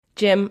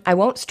Jim, I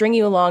won't string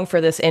you along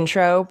for this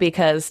intro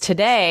because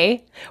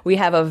today we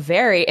have a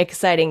very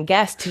exciting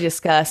guest to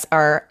discuss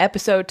our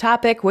episode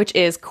topic, which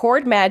is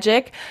chord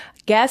magic.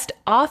 Guest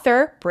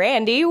author,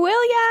 Brandy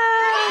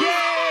Williams. Yay,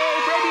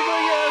 Brandy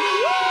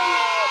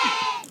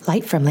Williams!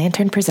 Light from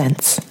Lantern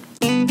presents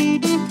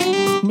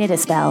Knit a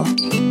Spell.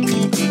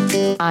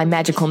 I'm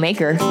magical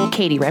maker,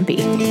 Katie Rempe.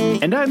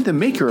 And I'm the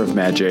maker of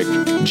magic,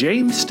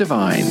 James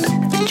Devine.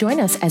 Join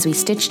us as we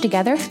stitch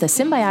together the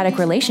symbiotic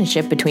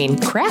relationship between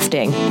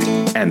crafting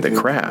and the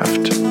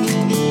craft.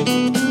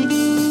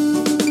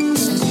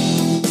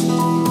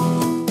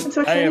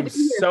 I am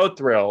so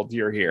thrilled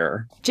you're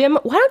here. Jim,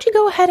 why don't you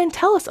go ahead and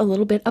tell us a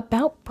little bit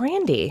about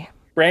Brandy?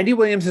 Brandy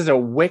Williams is a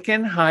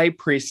Wiccan high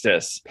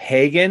priestess,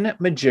 pagan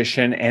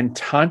magician, and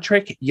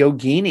tantric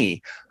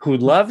yogini who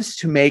loves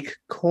to make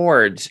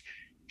cords.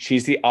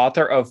 She's the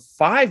author of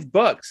 5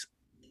 books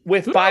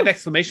with 5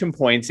 exclamation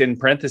points in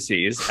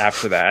parentheses.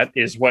 After that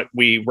is what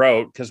we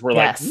wrote because we're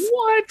like,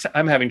 what?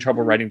 I'm having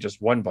trouble writing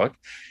just one book,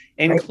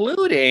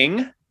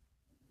 including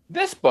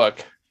this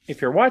book.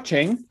 If you're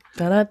watching,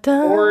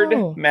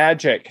 Chord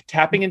Magic,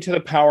 Tapping into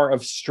the Power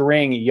of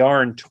String,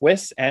 Yarn,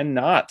 Twists, and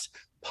Knots,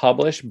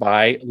 published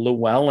by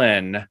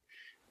Llewellyn.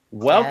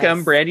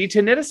 Welcome, Brandy,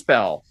 to Knit a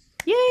Spell.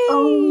 Yay!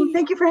 Oh,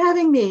 thank you for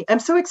having me. I'm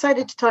so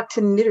excited to talk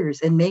to knitters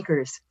and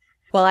makers.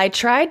 Well, I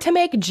tried to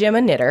make Jim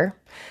a knitter,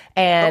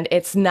 and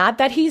it's not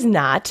that he's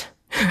not,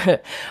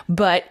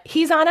 but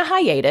he's on a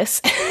hiatus.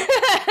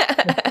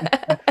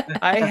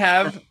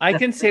 I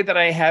can say that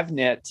I have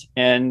knit,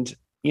 and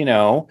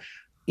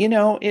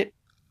it.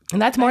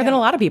 And that's more than a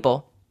lot of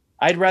people.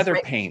 I'd rather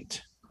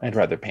paint.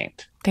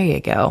 There you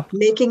go.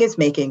 Making is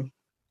making.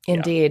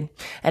 Indeed.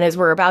 Yeah. And as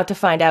we're about to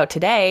find out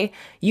today,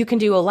 you can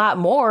do a lot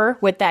more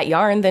with that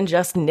yarn than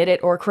just knit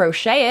it or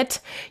crochet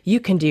it. You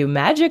can do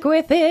magic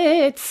with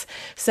it.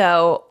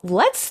 So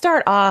let's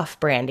start off,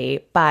 Brandy,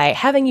 by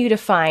having you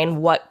define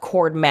what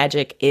chord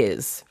magic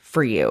is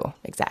for you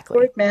exactly.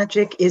 Chord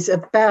magic is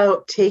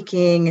about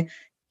taking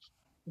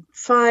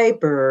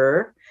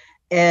fiber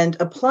and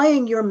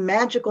applying your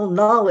magical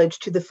knowledge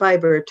to the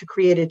fiber to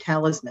create a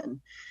talisman.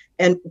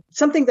 And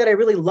something that I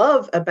really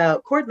love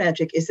about chord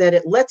magic is that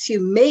it lets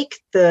you make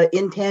the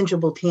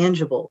intangible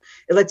tangible.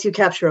 It lets you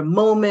capture a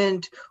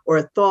moment or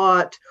a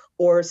thought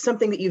or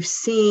something that you've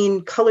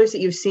seen, colors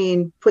that you've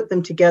seen, put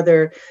them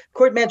together.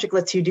 Chord magic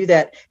lets you do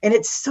that. And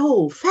it's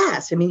so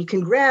fast. I mean, you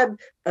can grab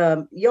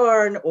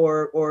yarn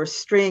or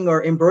string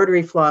or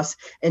embroidery floss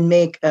and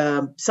make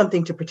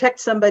something to protect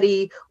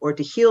somebody or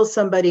to heal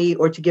somebody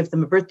or to give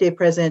them a birthday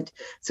present.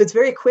 So it's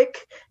very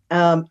quick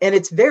and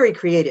it's very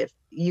creative.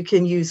 You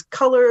can use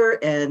color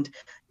and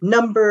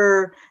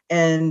number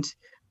and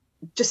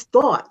just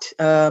thought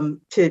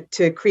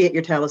to create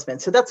your talisman.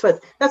 So that's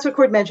what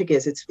chord magic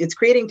is. It's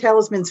creating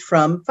talismans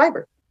from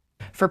fiber.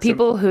 For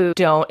people who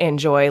don't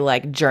enjoy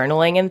like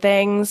journaling and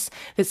things,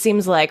 it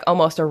seems like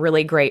almost a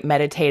really great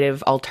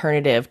meditative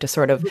alternative to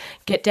sort of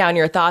get down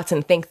your thoughts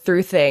and think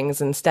through things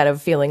instead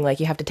of feeling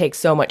like you have to take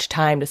so much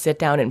time to sit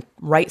down and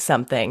write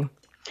something.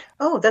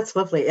 Oh, that's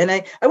lovely. And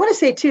I want to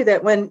say, too,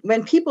 that when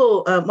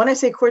people, when I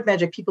say chord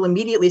magic, people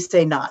immediately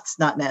say knots,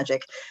 not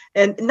magic.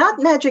 And knot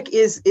magic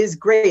is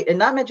great. And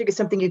knot magic is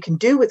something you can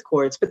do with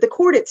chords. But the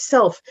chord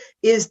itself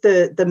is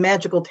the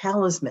magical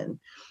talisman.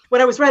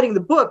 When I was writing the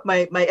book,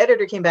 my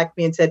editor came back to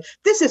me and said,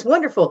 this is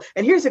wonderful.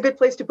 And here's a good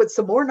place to put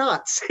some more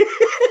knots.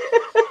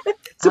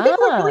 So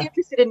people are really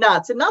interested in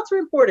knots, and knots are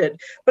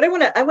important. But I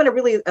want to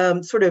really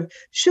sort of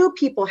show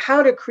people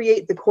how to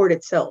create the chord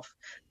itself,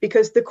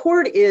 because the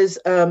chord is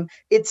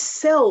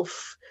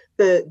itself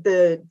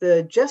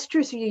the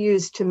gestures you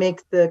use to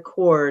make the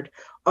chord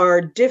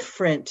are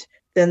different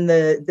than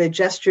the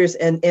gestures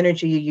and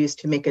energy you use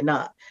to make a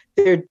knot.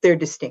 They're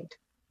distinct.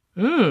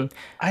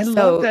 I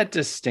love that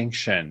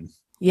distinction.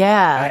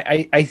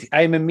 Yeah,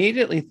 I'm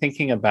immediately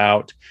thinking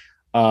about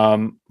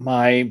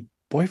my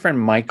boyfriend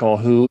Michael,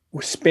 who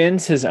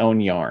spins his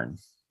own yarn.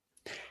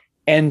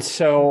 And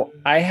so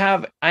I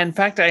have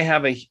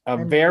a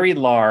very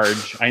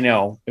large, I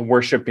know,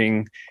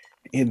 worshiping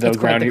the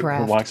ground he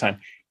walks on.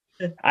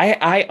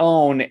 I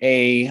own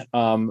a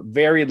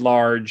very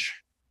large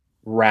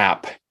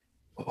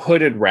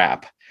hooded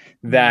wrap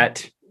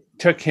that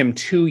took him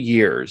 2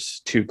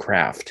 years to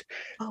craft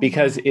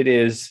because it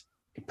is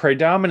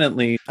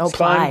predominantly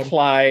spun,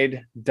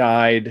 plied,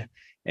 dyed,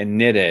 and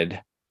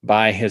knitted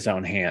by his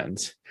own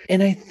hands.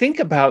 And I think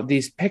about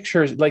these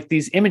pictures, like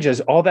these images,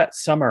 all that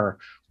summer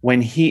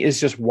when he is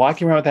just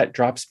walking around with that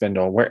drop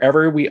spindle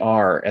wherever we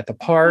are at the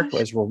park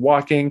as we're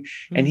walking,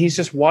 and he's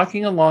just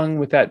walking along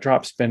with that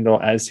drop spindle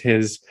as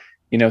his,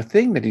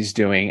 thing that he's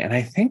doing. And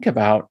I think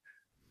about,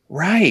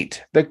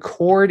 the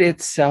chord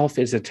itself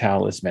is a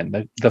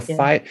talisman,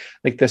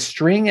 the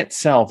string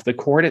itself, the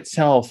chord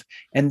itself,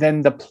 and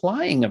then the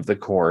plying of the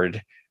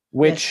chord,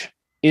 which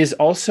is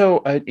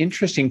also an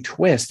interesting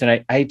twist.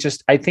 And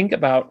I think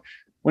about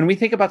when we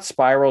think about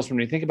spirals, when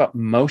we think about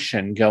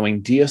motion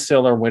going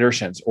diacetyl or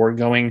widdershins, or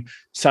going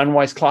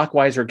sunwise,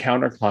 clockwise, or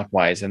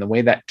counterclockwise, and the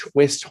way that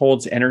twist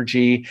holds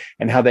energy,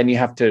 and how then you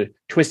have to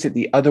twist it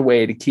the other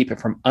way to keep it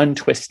from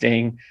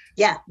untwisting.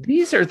 Yeah.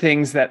 These are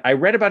things that I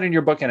read about in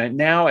your book. And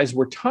now, as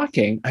we're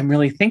talking, I'm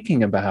really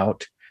thinking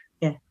about.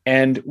 Yeah.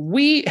 And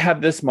we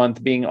have this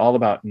month being all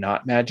about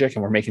not magic,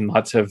 and we're making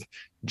lots of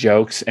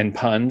jokes and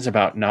puns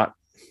about not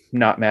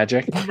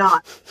magic.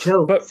 Not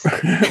jokes.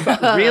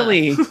 But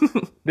really,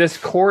 this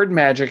cord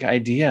magic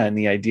idea, and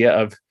the idea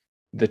of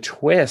the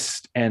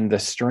twist and the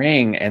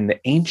string and the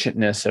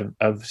ancientness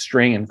of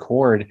string and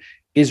cord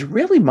is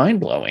really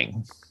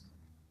mind-blowing.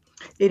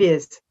 It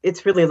is.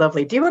 It's really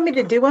lovely. Do you want me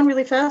to do one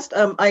really fast?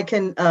 I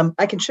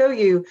can show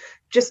you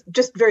just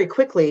very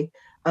quickly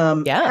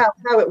how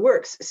it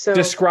works. So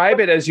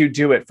describe it as you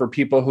do it for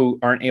people who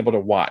aren't able to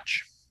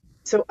watch.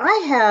 So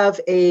I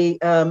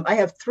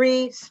have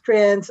 3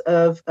 strands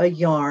of a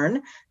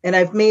yarn, and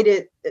I've made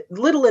it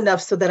little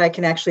enough so that I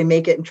can actually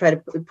make it and try to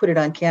put it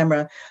on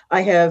camera.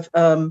 I have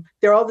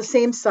they're all the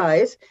same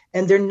size,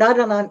 and they're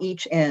knotted on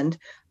each end.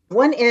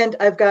 One end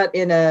I've got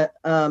in a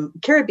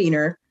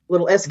carabiner,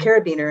 little S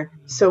carabiner,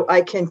 so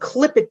I can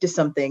clip it to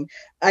something.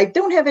 I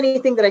don't have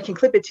anything that I can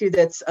clip it to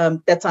that's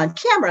on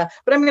camera,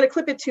 but I'm going to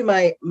clip it to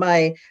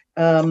my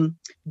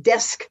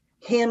desk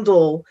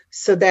handle,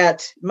 so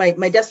that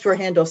my desk drawer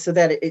handle, so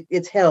that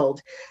it's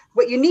held.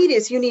 What you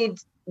need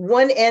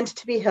one end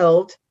to be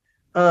held,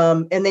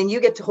 and then you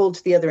get to hold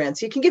to the other end.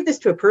 So you can give this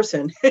to a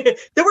person. That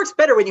works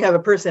better when you have a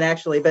person,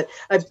 actually, but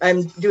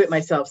I'm do it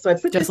myself. So I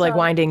put just like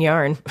winding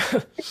yarn.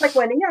 It's like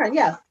winding yarn,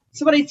 yeah.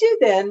 So what I do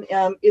then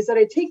is that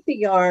I take the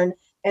yarn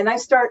and I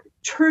start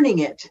turning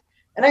it.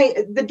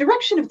 And the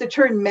direction of the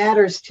turn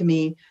matters to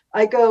me.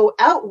 I go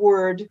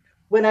outward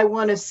when I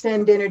want to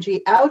send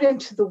energy out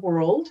into the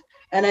world,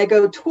 and I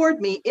go toward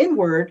me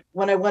inward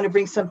when I want to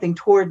bring something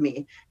toward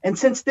me. And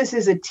since this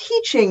is a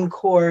teaching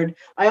cord,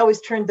 I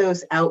always turn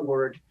those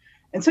outward.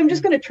 And so I'm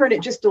just going to turn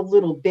it just a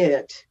little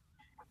bit.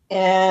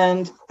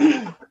 And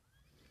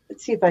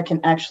let's see if I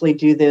can actually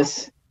do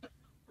this.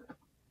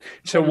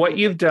 So what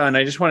you've done,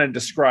 I just want to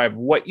describe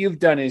what you've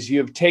done is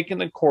you've taken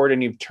the cord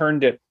and you've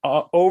turned it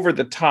over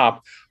the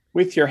top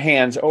with your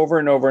hands over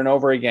and over and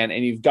over again.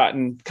 And you've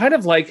gotten kind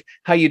of like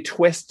how you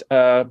twist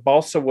a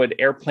balsa wood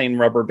airplane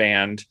rubber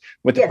band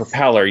with a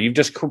propeller. You've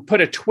just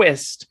put a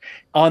twist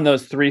on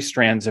those 3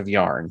 strands of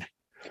yarn.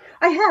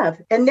 I have.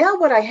 And now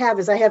what I have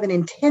is I have an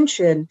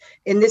intention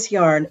in this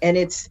yarn, and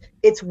it's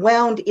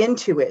wound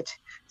into it.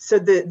 So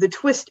the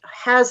twist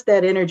has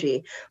that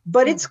energy,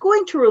 but it's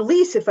going to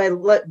release if I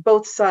let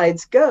both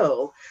sides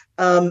go.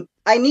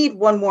 I need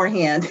one more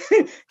hand.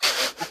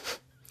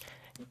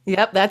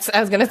 Yep,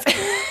 I was going to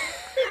say.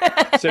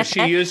 So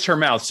she used her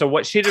mouth. So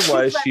what she did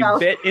was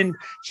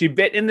she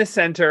bit in the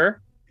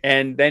center,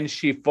 and then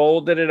she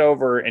folded it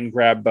over and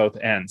grabbed both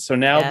ends. So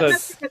now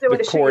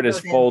the cord is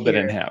folded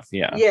in half.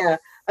 Yeah. Yeah.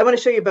 I want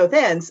to show you both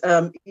ends.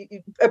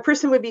 A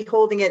person would be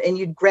holding it, and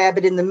you'd grab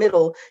it in the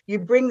middle. You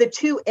bring the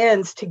 2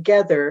 ends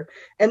together,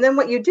 and then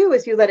what you do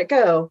is you let it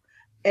go,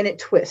 and it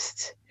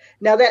twists.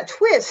 Now that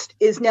twist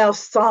is now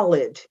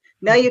solid.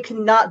 Now you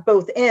can knot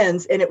both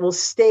ends, and it will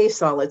stay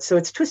solid. So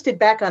it's twisted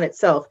back on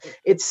itself.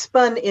 It's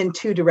spun in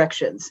 2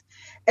 directions.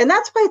 And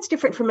that's why it's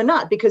different from a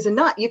knot, because a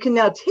knot, you can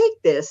now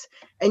take this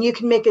and you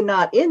can make a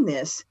knot in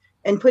this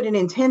and put an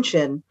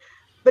intention.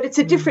 But it's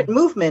a different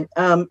movement.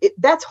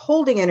 That's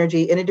holding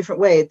energy in a different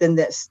way than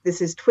this.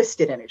 This is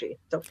twisted energy.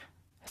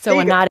 So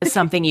a knot is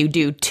something you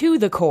do to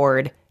the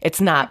cord.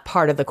 It's not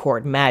part of the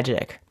cord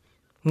magic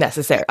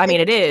necessarily. I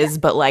mean, it is,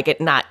 but like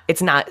it's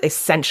not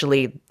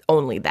essentially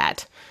only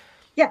that.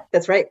 Yeah,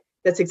 that's right.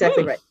 That's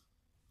exactly right.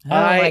 Oh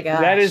my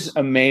gosh. That is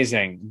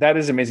amazing. That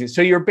is amazing.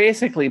 So you're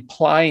basically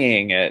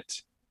plying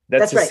it.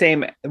 That's the right.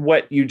 Same.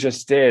 What you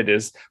just did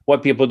is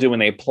what people do when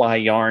they ply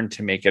yarn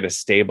to make it a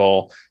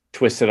stable,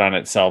 twisted on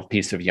itself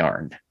piece of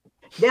yarn.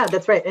 Yeah,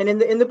 that's right. And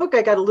in the book,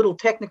 I got a little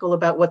technical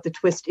about what the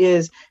twist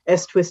is,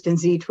 S twist and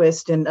Z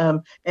twist, and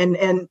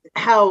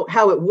how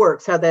it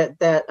works, how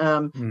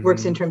that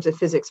works in terms of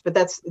physics. But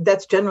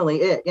that's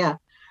generally it. Yeah.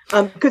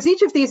 Because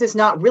each of these is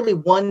not really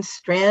one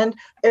strand.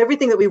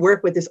 Everything that we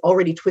work with is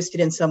already twisted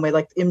in some way.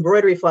 Like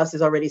embroidery floss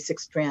is already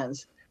 6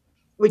 strands,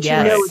 which you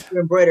know is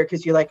your embroider,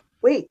 because you're like,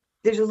 wait,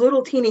 there's a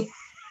little teeny.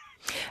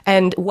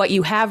 And what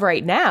you have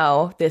right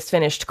now, this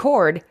finished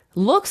cord,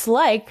 looks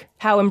like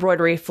how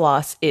embroidery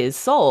floss is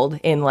sold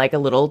in like a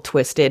little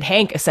twisted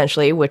hank,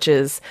 essentially, which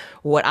is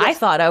what I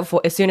thought of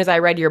as soon as I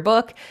read your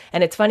book.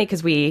 And it's funny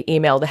because we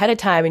emailed ahead of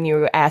time and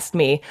you asked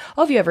me,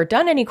 oh, have you ever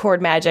done any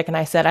cord magic? And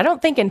I said, I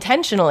don't think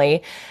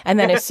intentionally. And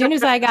then as soon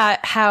as I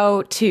got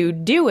how to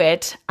do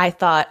it, I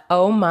thought,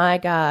 oh my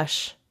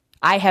gosh.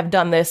 I have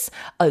done this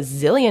a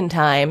zillion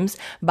times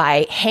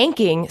by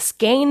hanking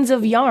skeins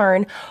of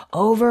yarn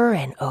over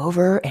and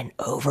over and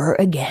over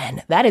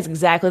again. That is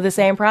exactly the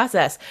same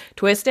process.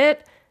 Twist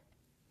it.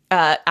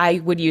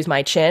 I would use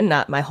my chin,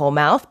 not my whole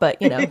mouth, but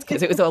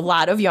because it was a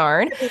lot of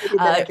yarn.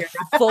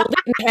 Fold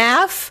it in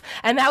half,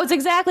 and that was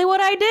exactly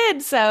what I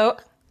did. So,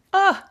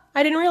 I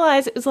didn't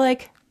realize it was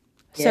like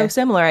So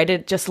similar. I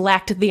did just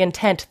lacked the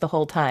intent the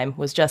whole time,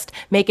 was just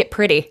make it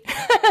pretty.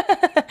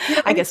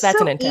 I guess that's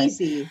so an intent.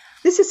 Easy.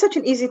 This is such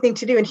an easy thing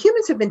to do. And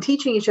humans have been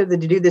teaching each other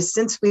to do this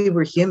since we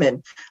were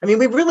human. I mean,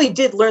 we really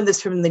did learn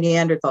this from the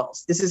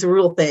Neanderthals. This is a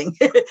real thing.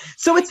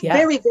 So it's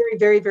very, very,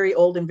 very, very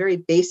old and very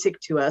basic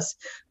to us.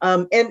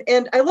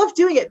 And I love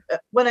doing it.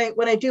 When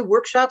I do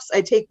workshops, I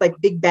take like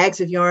big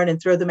bags of yarn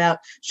and throw them out,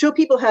 show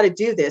people how to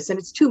do this. And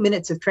it's 2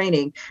 minutes of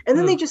training. And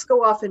then they just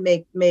go off and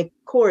make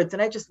cords.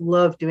 And I just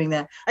love doing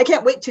that. I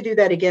can't wait to do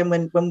that again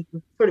when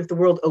sort of the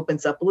world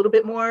opens up a little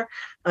bit more.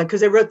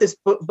 Because I wrote this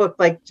book,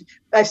 like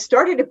I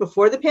started it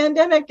before the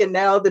pandemic, and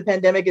now the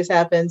pandemic has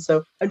happened.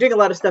 So I'm doing a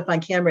lot of stuff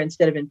on camera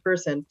instead of in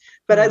person.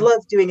 But I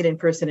love doing it in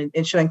person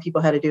and showing people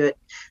how to do it,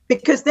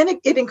 because then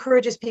it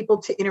encourages people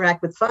to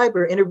interact with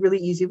fiber in a really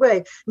easy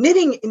way.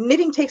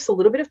 Knitting takes a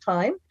little bit of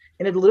time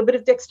and a little bit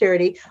of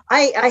dexterity.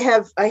 I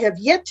have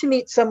yet to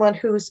meet someone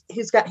who's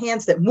got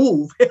hands that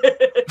move.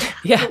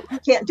 Who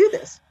can't do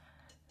this.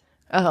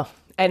 Oh,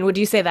 and would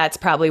you say that's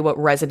probably what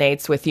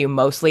resonates with you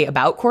mostly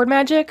about cord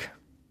magic?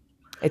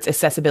 It's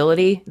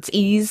accessibility, it's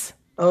ease.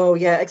 Oh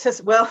yeah,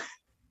 well,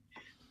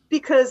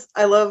 because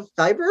I love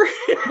fiber.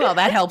 Well,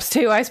 that helps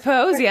too, I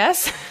suppose.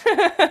 Yes.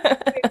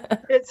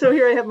 So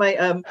here I have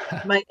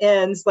my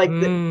ends, like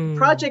the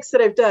projects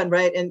that I've done,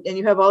 right? And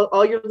you have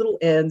all your little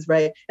ends,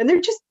 right? And they're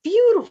just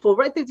beautiful,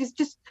 right? They're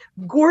just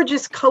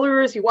gorgeous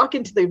colors. You walk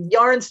into the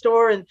yarn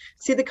store and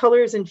see the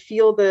colors and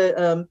feel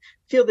the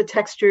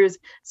textures.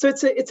 So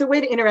it's a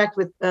way to interact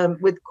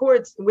with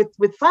cords,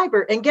 with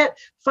fiber, and get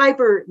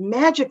fiber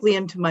magically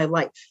into my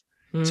life.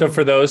 So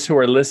for those who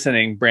are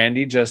listening,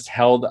 Brandy just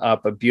held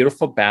up a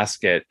beautiful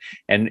basket,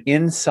 and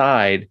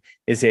inside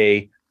is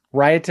a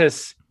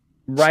riotous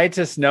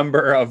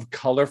number of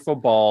colorful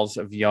balls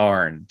of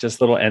yarn, just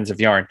little ends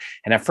of yarn.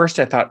 And at first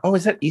I thought, oh,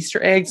 is that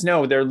Easter eggs?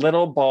 No, they're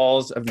little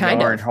balls of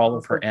yarn, all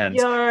of her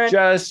ends.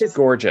 Just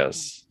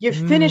gorgeous.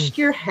 You've finished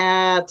your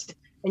hat,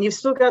 and you've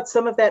still got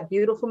some of that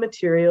beautiful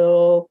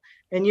material,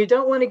 and you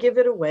don't want to give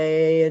it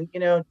away and,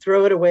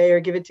 throw it away or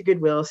give it to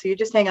Goodwill. So you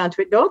just hang on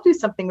to it. Go do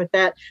something with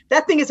that.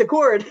 That thing is a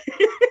cord.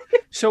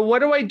 So what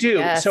do I do?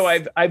 Yes. So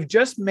I've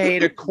just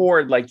made a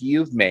cord like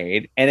you've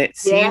made, and it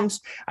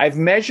seems I've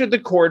measured the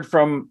cord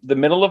from the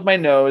middle of my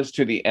nose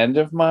to the end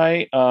of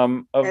my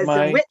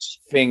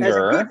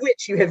finger. As a good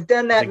witch, you have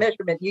done that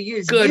measurement. You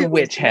use good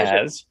witch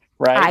has.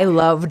 Right. I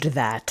loved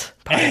that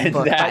part of the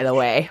book, by the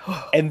way.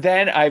 And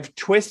then I've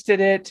twisted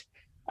it.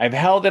 I've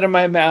held it in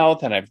my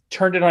mouth, and I've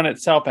turned it on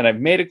itself, and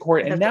I've made a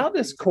cord. And now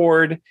this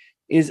cord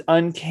is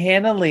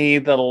uncannily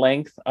the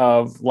length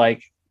of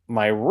like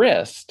my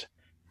wrist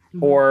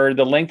or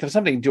the length of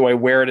something. Do I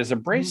wear it as a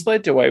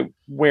bracelet? Do I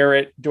wear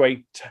it? Do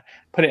I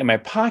put it in my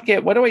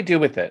pocket? What do I do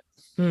with it?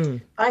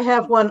 I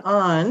have one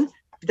on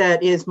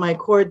that is my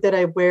cord that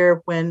I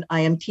wear when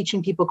I am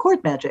teaching people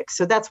cord magic.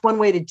 So that's one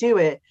way to do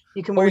it.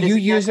 You can wear it. You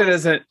use it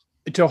as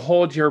to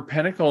hold your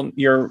pentacle,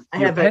 your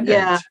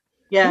pendant.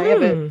 Yeah, I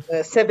have a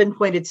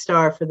 7-pointed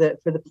star for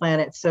the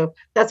planet. So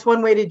that's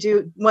one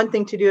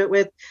thing to do it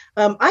with.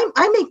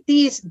 I make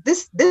these.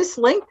 This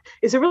length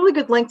is a really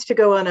good length to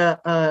go on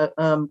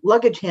a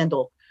luggage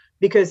handle,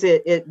 because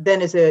it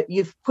then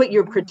you've put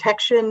your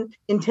protection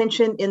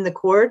intention in the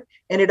cord,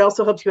 and it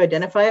also helps you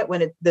identify it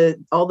when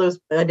all those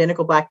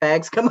identical black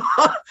bags come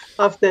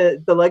off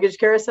the luggage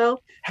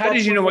carousel. How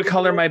did you know what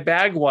color my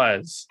bag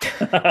was?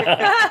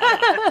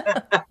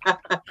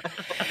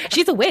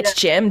 She's a witch,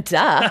 Jim.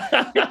 Duh.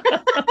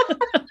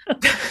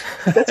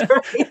 That's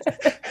right.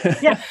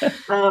 Yeah.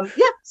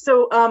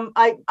 So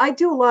I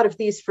do a lot of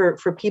these for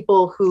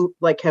people who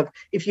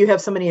if you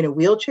have somebody in a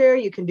wheelchair,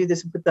 you can do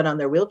this and put that on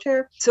their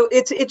wheelchair. So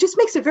it just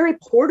makes a very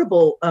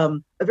portable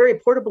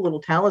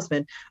little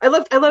talisman. I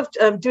loved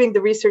doing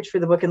the research for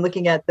the book and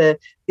looking at the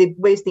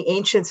ways the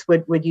ancients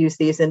would use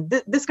these. And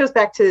this goes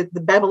back to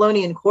the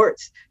Babylonian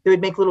courts. They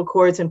would make little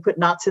cords and put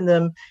knots in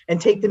them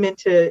and take them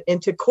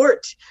into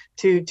court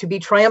to be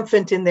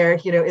triumphant in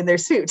their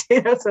suit.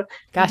 So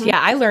gosh, yeah,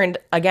 I learned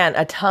again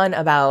a ton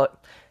about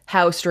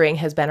how string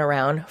has been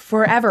around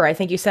forever. I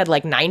think you said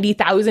like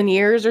 90,000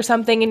 years or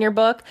something in your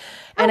book.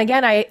 And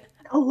again,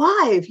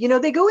 alive.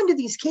 They go into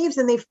these caves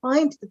and they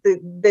find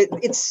that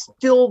it's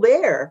still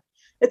there.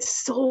 It's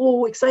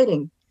so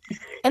exciting.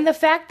 And the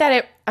fact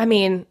that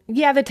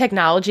the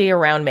technology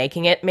around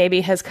making it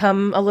maybe has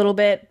come a little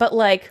bit, but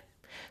like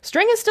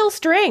string is still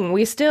string.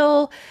 We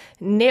still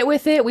knit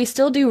with it. We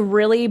still do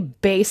really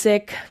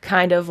basic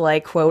kind of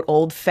like, quote,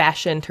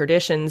 old-fashioned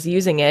traditions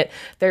using it.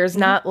 There's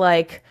not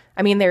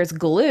there's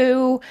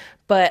glue,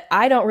 but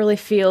I don't really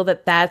feel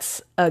that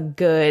that's a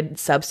good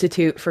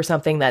substitute for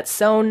something that's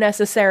sewn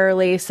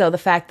necessarily. So the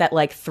fact that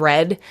like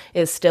thread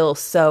is still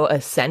so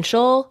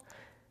essential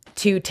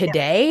to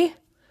today,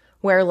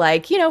 where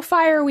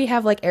fire, we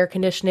have like air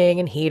conditioning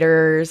and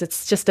heaters.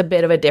 It's just a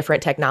bit of a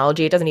different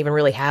technology. It doesn't even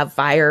really have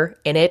fire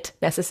in it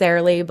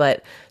necessarily,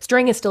 but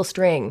string is still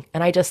string.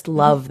 And I just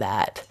love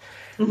that.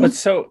 But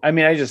so, I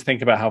just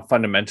think about how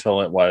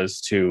fundamental it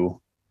was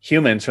to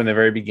humans from the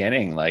very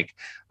beginning. Like,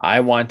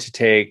 I want to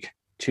take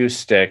 2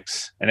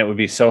 sticks, and it would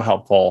be so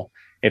helpful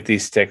if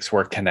these sticks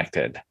were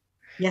connected.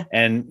 Yeah.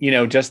 And,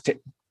 just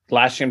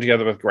lashing them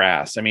together with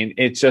grass. I mean,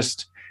 it's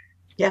just,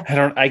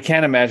 yeah. I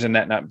can't imagine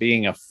that not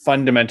being a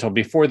fundamental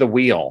before the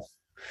wheel,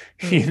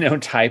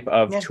 type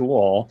of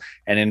tool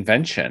and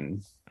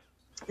invention.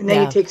 And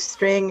then you take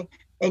string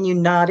and you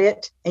knot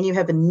it, and you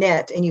have a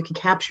net, and you can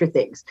capture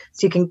things.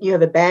 So you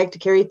have a bag to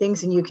carry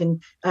things, and you can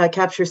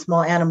capture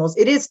small animals.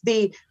 It is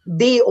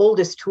the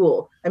oldest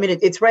tool. I mean,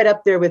 it's right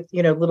up there with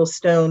little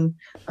stone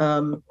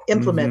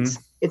implements.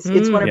 It's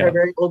one of our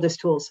very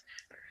oldest tools.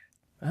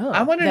 Oh,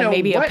 I want to know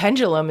maybe a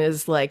pendulum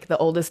is like the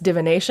oldest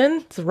divination.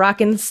 It's a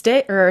rocking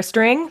stick or a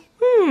string.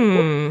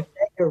 You're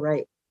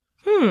right.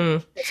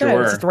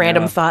 Sure. Just a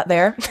random thought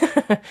there.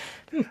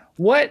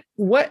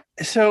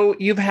 So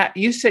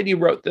you said you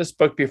wrote this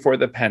book before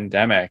the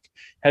pandemic.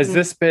 Was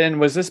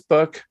this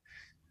book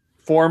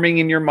forming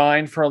in your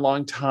mind for a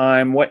long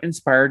time? What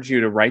inspired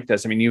you to write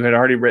this? I mean, you had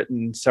already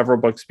written several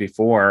books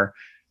before.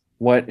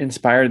 What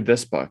inspired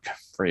this book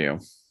for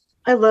you?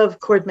 I love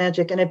cord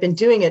magic, and I've been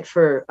doing it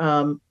for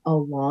a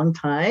long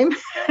time.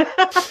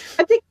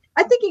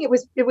 I'm thinking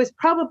it was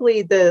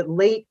probably the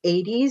late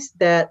 80s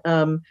that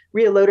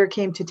Ria Loder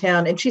came to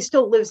town, and she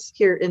still lives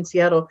here in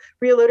Seattle.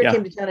 Ria Loder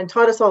came to town and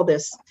taught us all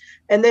this,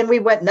 and then we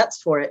went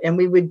nuts for it. And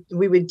we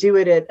would do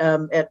it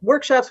at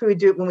workshops. We would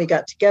do it when we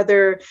got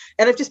together,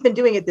 and I've just been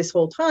doing it this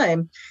whole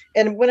time.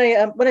 And when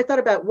I thought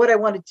about what I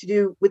wanted to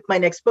do with my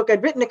next book,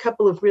 I'd written a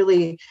couple of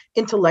really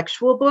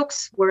intellectual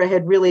books where I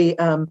had really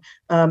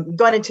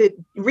gone into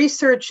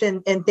research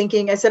and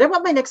thinking. I said, I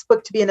want my next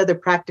book to be another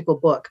practical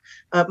book.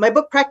 My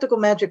book, Practical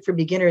Magic for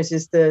Beginners,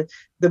 is the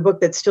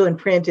book that's still in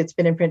print. It's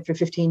been in print for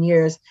 15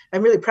 years.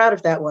 I'm really proud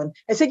of that one.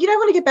 I said, I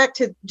want to get back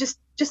to just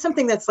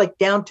something that's like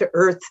down to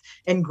earth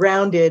and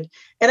grounded.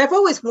 And I've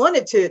always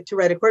wanted to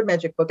write a cord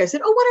magic book. I said,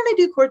 why don't I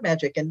do cord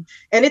magic? And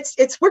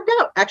it's worked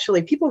out,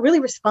 actually. People really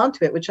respond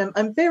to it, which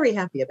I'm very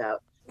happy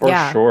about.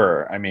 For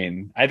sure. I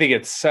mean, I think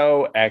it's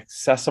so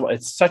accessible.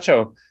 It's such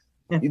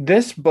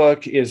this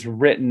book is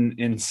written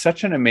in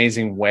such an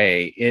amazing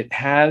way. It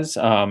has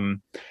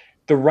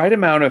the right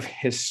amount of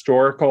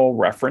historical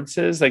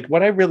references. Like,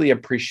 what I really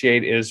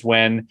appreciate is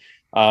when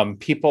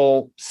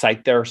people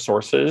cite their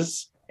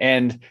sources.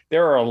 And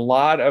there are a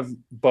lot of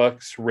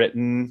books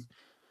written,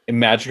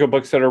 magical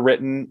books that are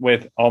written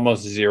with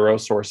almost zero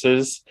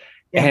sources.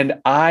 Yeah.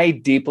 And I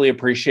deeply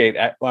appreciate,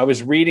 I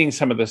was reading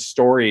some of the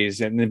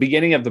stories in the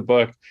beginning of the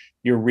book.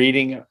 You're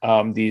reading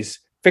these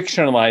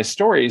fictionalized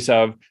stories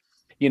of,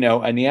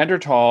 a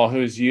Neanderthal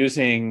who's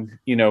using,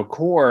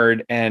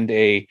 cord, and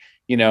a,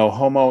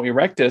 Homo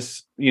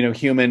erectus,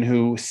 human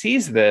who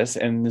sees this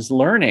and is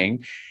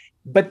learning.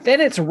 But then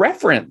it's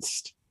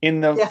referenced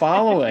in the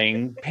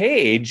following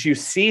page. You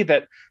see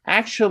that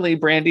actually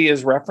Brandy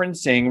is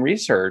referencing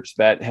research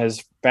that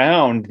has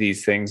found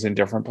these things in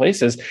different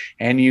places.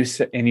 And you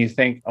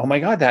think, oh my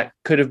God, that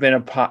could have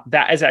been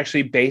that is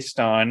actually based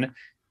on,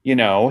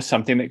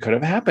 something that could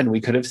have happened.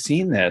 We could have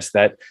seen this,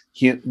 that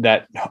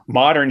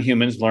modern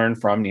humans learn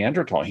from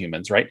Neanderthal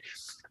humans, right?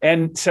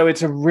 And so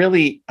it's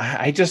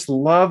I just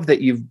love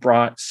that you've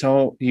brought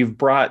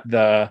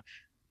the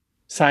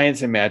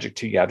science and magic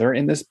together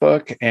in this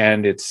book,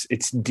 and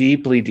it's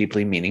deeply,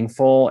 deeply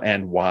meaningful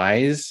and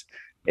wise.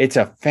 It's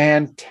a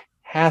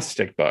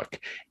fantastic book.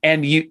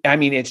 And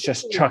it's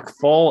just chock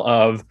full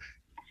of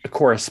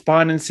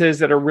correspondences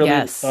that are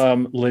really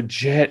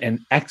legit and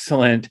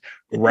excellent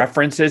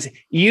references.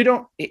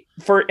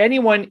 For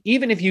anyone,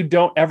 even if you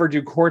don't ever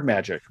do cord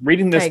magic,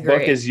 reading this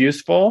book is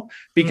useful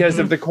because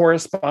of the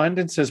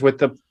correspondences with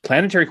the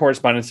planetary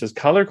correspondences,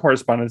 color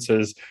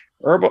correspondences,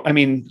 herbal. I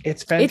mean,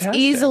 it's fantastic. It's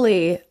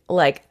easily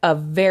like a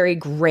very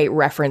great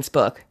reference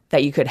book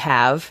that you could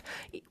have,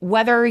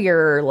 whether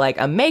you're like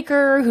a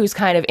maker who's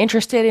kind of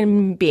interested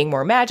in being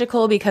more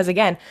magical, because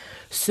again,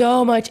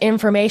 so much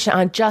information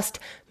on just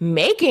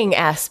making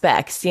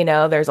aspects,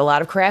 there's a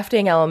lot of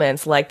crafting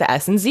elements like the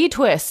S and Z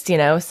twist,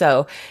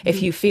 so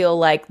if you feel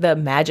like the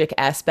magic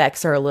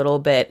aspects are a little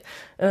bit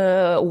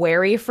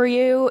wary for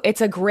you,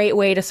 it's a great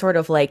way to sort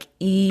of like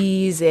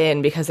ease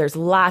in, because there's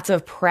lots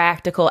of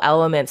practical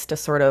elements to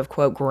sort of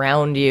quote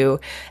ground you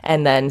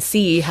and then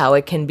see how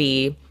it can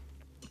be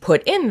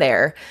put in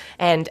there.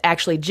 And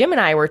actually Jim and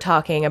I were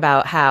talking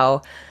about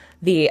how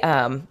the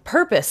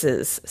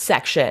purposes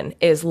section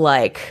is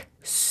like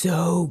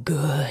so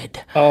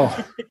good.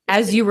 Oh,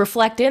 as you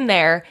reflect in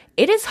there,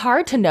 it is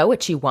hard to know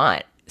what you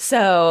want.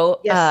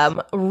 So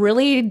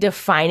really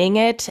defining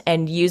it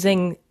and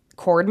using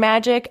cord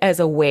magic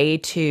as a way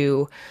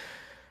to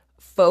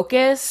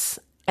focus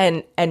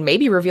and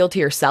maybe reveal to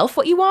yourself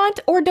what you want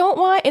or don't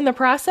want in the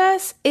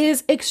process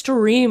is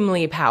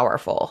extremely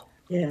powerful.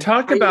 Yeah.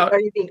 Are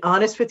you being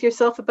honest with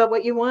yourself about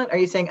what you want? Are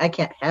you saying, I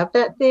can't have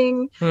that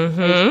thing?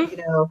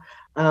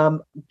 Mm-hmm.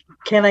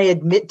 Can I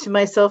admit to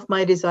myself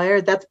my desire?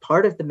 That's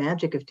part of the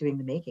magic of doing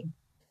the making.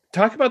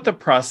 Talk about the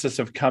process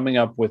of coming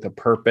up with a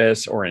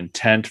purpose or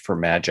intent for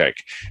magic.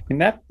 I mean,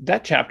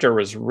 that chapter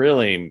was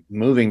really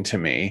moving to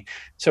me.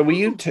 So will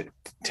you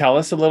tell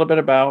us a little bit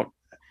about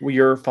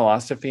your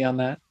philosophy on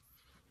that?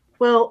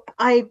 Well,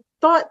 I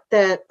thought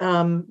that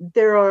I'm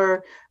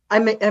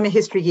a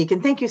history geek,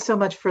 and thank you so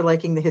much for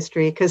liking the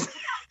history, because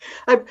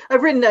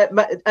I've written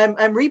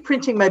I'm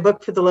reprinting my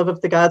book For the Love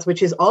of the Gods,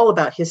 which is all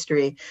about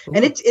history. Ooh.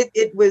 And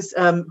it was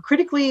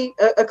critically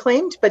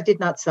acclaimed, but did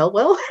not sell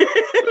well.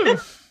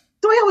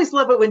 So I always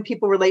love it when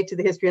people relate to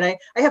the history, and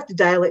I have to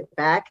dial it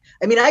back.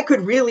 I mean, I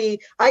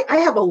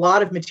have a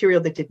lot of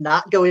material that did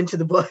not go into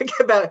the book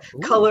about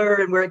color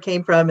and where it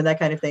came from and that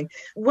kind of thing.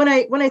 When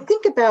I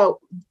think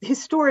about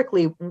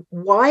historically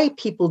why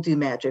people do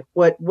magic,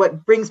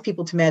 what brings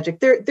people to magic,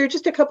 there are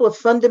just a couple of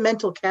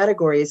fundamental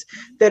categories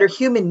that are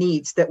human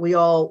needs that we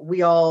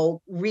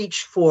all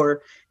reach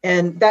for,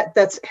 and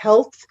that's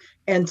health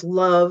and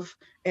love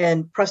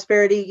and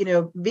prosperity,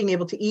 being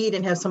able to eat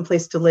and have some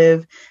place to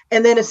live,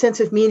 and then a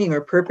sense of meaning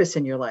or purpose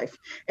in your life.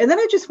 And then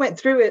I just went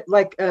through it,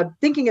 like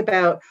thinking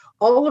about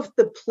all of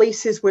the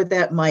places where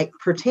that might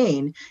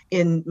pertain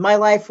in my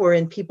life or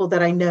in people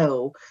that I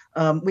know.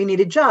 We need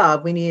a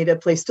job. We need a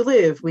place to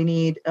live. We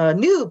need a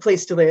new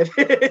place to live.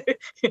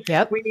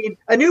 Yep. We need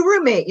a new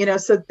roommate,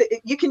 so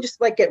you can just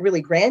get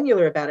really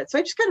granular about it. So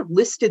I just kind of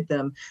listed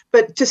them.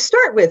 But to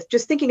start with,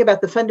 just thinking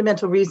about the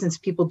fundamental reasons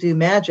people do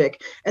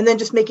magic, and then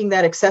just making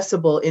that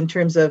accessible in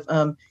terms of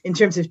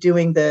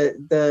doing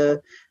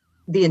the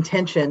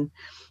intention.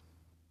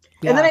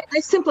 Yeah. And then I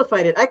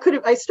simplified it. I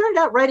started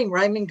out writing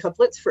rhyming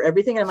couplets for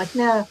everything. And I'm like,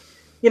 nah,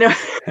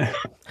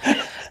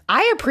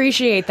 I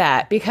appreciate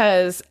that,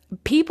 because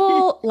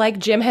people, like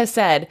Jim has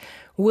said,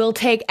 will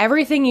take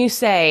everything you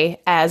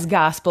say as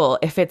gospel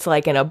if it's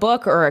like in a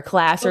book or a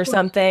class or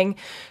something.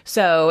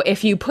 So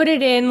if you put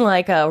it in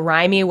like a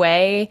rhymey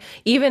way,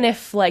 even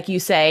if like you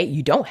say,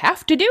 you don't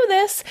have to do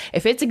this,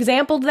 if it's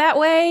exampled that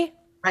way,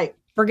 right,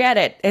 forget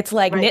it. It's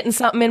like knitting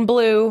something in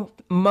blue.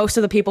 Most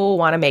of the people will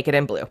want to make it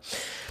in blue.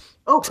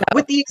 Oh, so,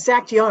 with the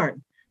exact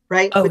yarn,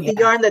 right? With the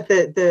yarn that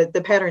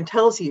the pattern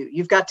tells you.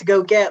 You've got to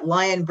go get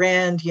Lion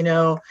Brand,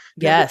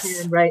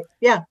 yes. Right?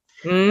 Yeah.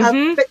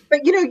 Mm-hmm.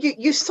 But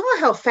you saw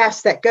how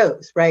fast that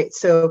goes, right?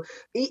 So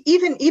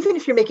even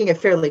if you're making a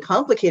fairly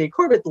complicated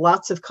cord with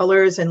lots of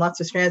colors and lots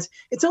of strands,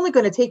 it's only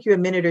going to take you a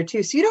minute or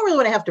two. So you don't really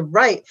want to have to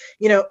write,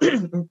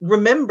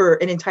 remember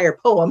an entire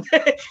poem.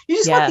 You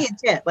just want the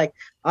intent. Like,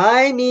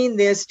 I mean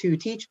this to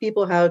teach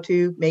people how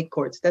to make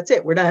cords. That's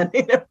it. We're done.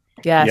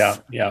 Yes.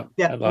 Yeah.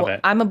 I love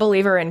it. I'm a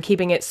believer in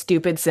keeping it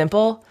stupid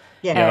simple.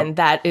 Yeah. And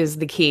that is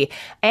the key.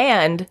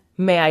 And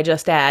may I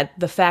just add,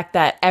 the fact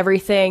that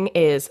everything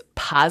is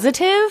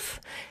positive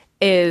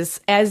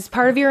is as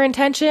part of your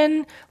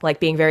intention,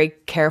 like being very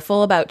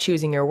careful about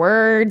choosing your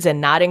words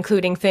and not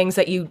including things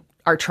that you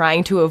are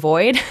trying to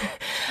avoid.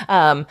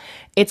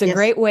 It's a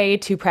great way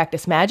to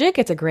practice magic.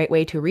 It's a great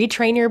way to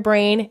retrain your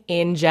brain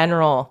in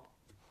general.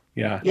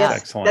 Yeah,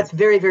 that's excellent. That's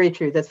very, very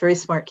true. That's very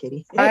smart,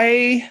 Katie.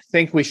 I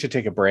think we should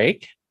take a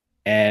break.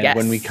 And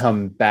when we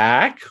come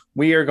back,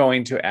 we are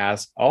going to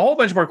ask a whole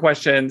bunch more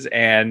questions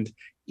and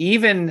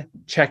even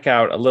check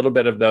out a little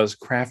bit of those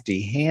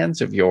crafty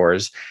hands of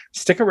yours.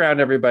 Stick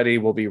around, everybody.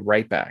 We'll be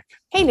right back.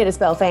 Hey, Knit a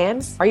Spell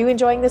fans. Are you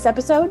enjoying this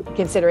episode?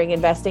 Considering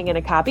investing in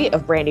a copy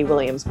of Brandy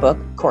Williams' book,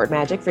 Cord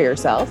Magic, for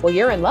yourself? Well,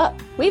 you're in luck.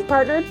 We've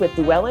partnered with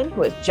Llewellyn,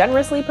 who has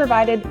generously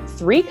provided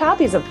 3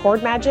 copies of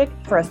Cord Magic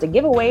for us to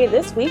give away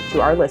this week to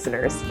our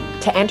listeners.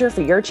 To enter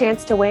for your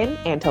chance to win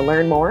and to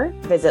learn more,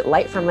 visit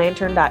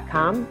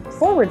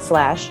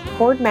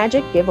lightfromlantern.com/Cord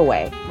Magic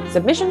giveaway.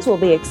 Submissions will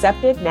be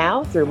accepted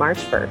now through March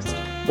 1st.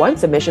 1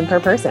 submission per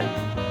person.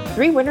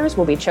 3 winners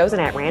will be chosen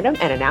at random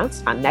and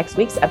announced on next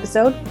week's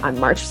episode on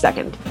March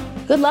 2nd.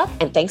 Good luck,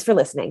 and thanks for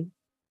listening.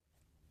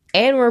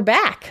 And we're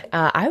back.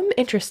 I'm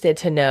interested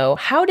to know,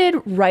 how did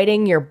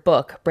writing your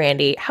book,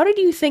 Brandy, how did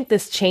you think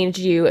this changed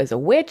you as a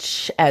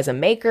witch, as a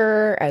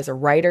maker, as a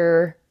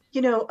writer?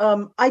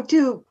 I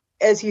do,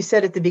 as you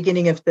said at the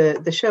beginning of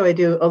the show, I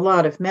do a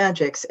lot of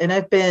magics, and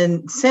I've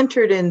been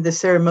centered in the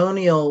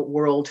ceremonial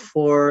world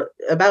for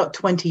about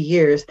 20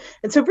 years.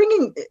 And so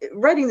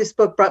writing this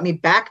book brought me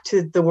back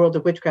to the world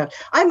of witchcraft.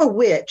 I'm a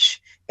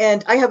witch,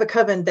 and I have a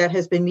coven that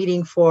has been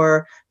meeting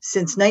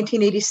since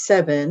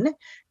 1987.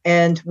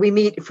 And we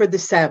meet for the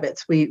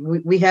Sabbats.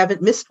 We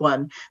haven't missed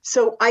one.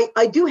 So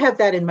I do have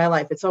that in my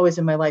life. It's always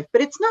in my life,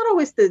 but it's not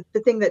always the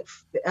thing that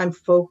I'm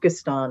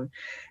focused on.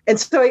 And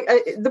so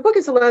the book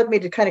has allowed me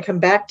to kind of come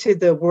back to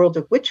the world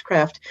of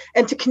witchcraft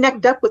and to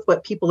connect up with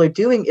what people are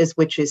doing as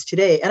witches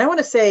today. And I want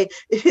to say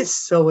it is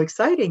so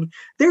exciting.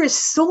 There is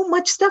so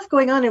much stuff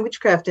going on in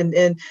witchcraft,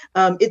 and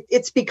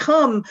it's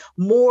become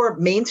more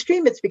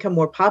mainstream. It's become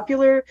more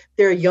popular.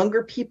 There are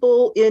younger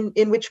people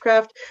in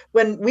witchcraft.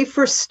 When we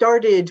first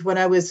started, when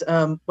I was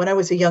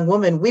a young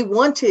woman, we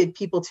wanted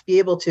people to be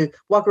able to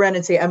walk around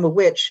and say, I'm a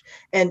witch,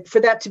 and for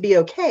that to be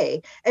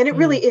okay. And it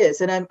really is.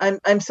 And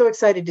I'm so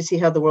excited to see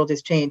how the world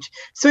has changed.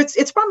 So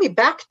it's brought me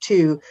back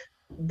to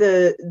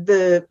the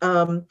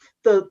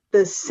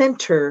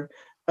center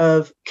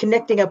of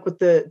connecting up with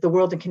the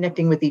world and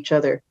connecting with each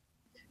other.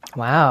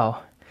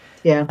 Wow.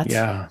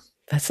 Yeah.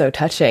 That's so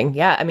touching.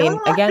 Yeah. I mean,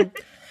 again,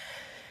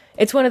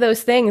 it's one of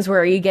those things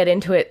where you get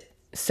into it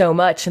so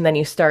much and then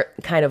you start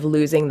kind of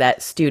losing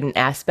that student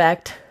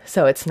aspect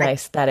So it's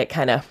nice that it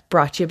kind of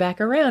brought you back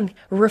around.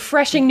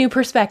 Refreshing new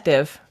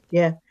perspective.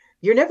 Yeah.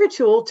 You're never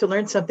too old to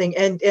learn something,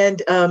 and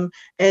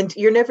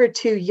you're never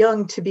too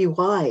young to be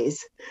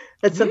wise.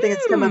 That's something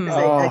that's come up as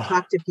I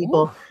talk to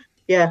people. Ooh.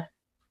 Yeah.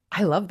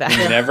 I love that.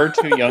 You're never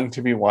too young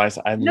to be wise.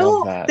 I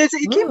love that.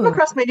 It came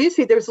across my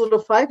newsfeed. There was a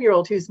little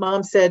 5-year-old whose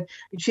mom said,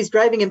 she's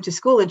driving him to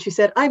school, and she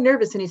said, I'm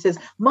nervous. And he says,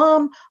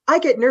 Mom, I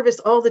get nervous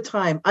all the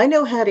time. I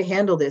know how to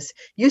handle this.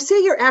 You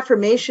say your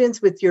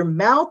affirmations with your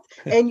mouth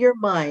and your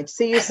mind.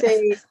 So you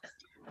say,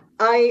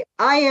 I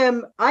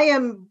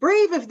am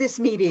brave of this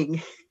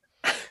meeting.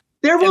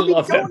 There will be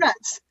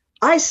donuts. Him.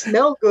 I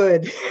smell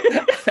good.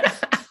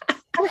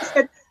 I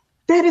said,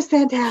 that is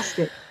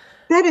fantastic.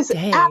 That is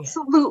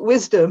absolute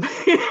wisdom.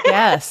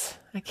 Yes.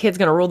 That kid's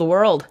going to rule the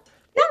world.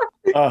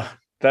 Yeah. Oh,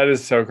 that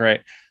is so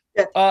great.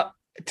 Yeah.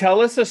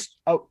 Tell us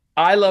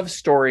I love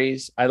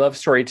stories. I love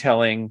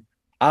storytelling.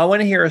 I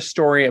want to hear a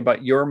story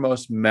about your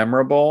most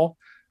memorable,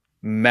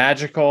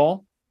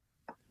 magical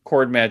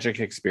cord magic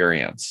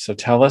experience. So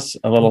tell us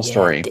a little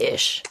story.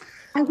 Dish.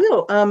 I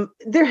will.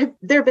 There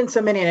have been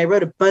so many, and I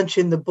wrote a bunch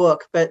in the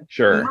book, but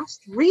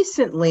most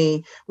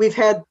recently we've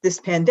had this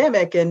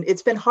pandemic, and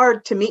it's been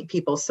hard to meet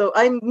people. So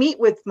I meet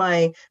with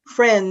my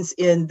friends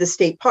in the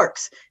state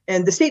parks,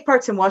 and the state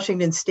parks in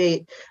Washington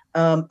State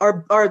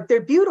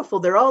they're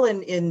beautiful. They're all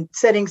in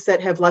settings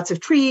that have lots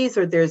of trees,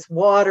 or there's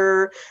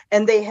water,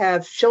 and they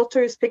have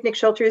shelters, picnic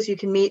shelters you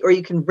can meet, or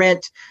you can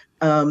rent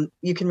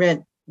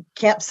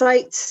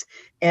campsites,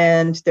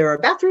 and there are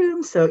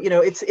bathrooms. So,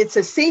 it's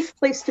a safe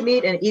place to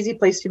meet and an easy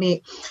place to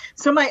meet.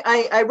 So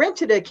I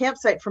rented a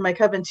campsite for my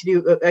coven to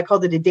do, I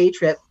called it a day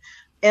trip.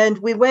 And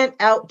we went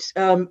out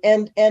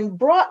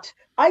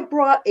I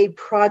brought a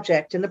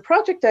project, and the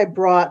project I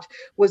brought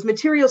was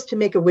materials to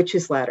make a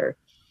witch's ladder.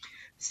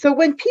 So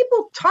when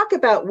people talk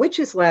about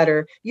witch's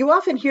ladder, you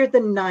often hear the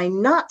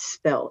 9-knot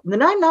spell. And the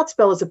 9-knot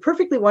spell is a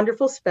perfectly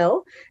wonderful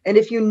spell. And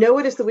if you know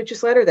it as the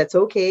witch's ladder, that's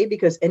okay,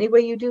 because any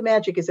way you do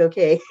magic is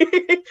okay.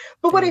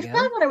 But what I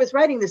found when I was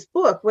writing this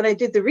book, when I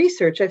did the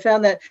research, I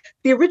found that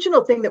the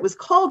original thing that was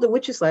called the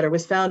witch's ladder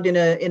was found in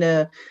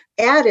a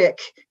attic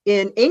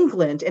in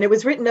England, and it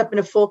was written up in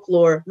a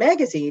folklore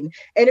magazine.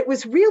 And it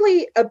was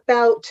really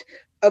about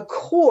a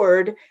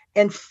cord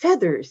and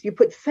feathers. You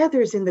put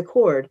feathers in the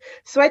cord.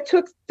 So I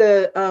took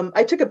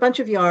a bunch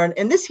of yarn,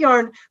 and this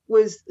yarn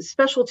was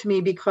special to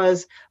me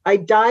because I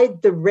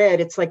dyed the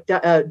red. It's like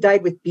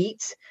dyed with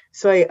beets.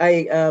 So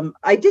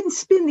I didn't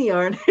spin the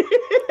yarn.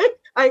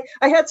 I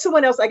had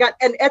someone else. I got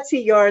an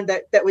Etsy yarn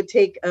that would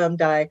take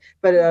dye,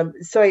 but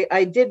so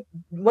I did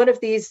one of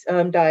these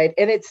dyed,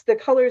 and it's the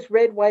colors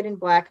red, white, and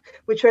black,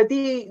 which are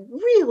the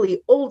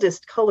really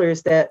oldest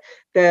colors that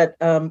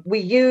we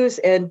use,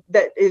 and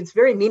that is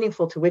very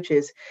meaningful to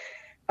witches.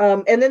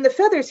 And then the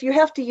feathers, you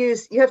have to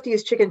use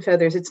chicken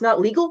feathers. It's not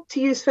legal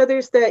to use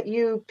feathers that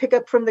you pick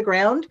up from the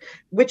ground,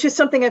 which is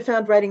something I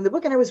found writing the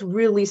book, and I was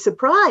really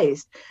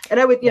surprised. And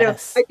I would,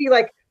 I'd be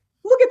like,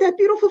 look at that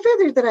beautiful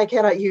feather that I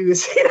cannot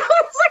use.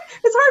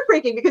 It's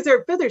heartbreaking because there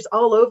are feathers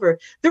all over.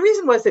 The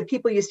reason was that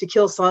people used to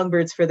kill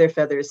songbirds for their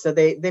feathers. So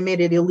they made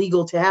it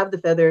illegal to have the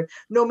feather,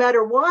 no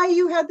matter why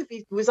you had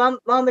it was on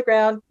the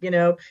ground,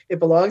 it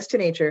belongs to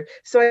nature.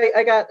 So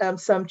I got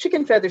some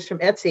chicken feathers from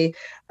Etsy.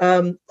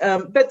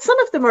 But some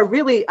of them are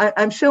really,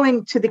 I'm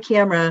showing to the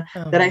camera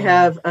that I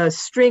have a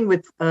string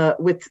with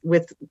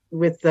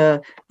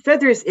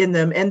feathers in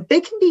them, and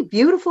they can be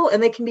beautiful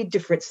and they can be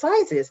different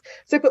sizes.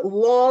 So I put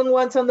long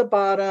ones on the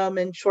bottom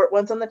and short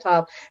ones on the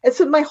top. And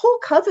so my whole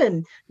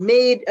coven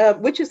made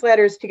witches'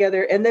 ladders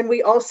together, and then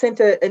we all sent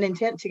an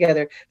intent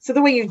together. So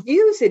the way you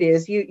use it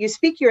is you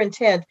speak your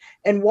intent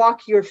and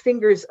walk your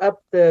fingers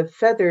up the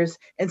feathers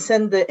and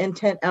send the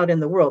intent out in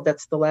the world.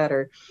 That's the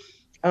ladder.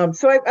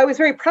 So I was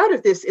very proud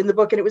of this in the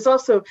book, and it was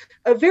also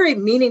a very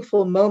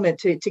meaningful moment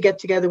to get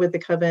together with the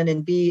coven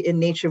and be in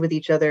nature with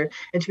each other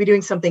and to be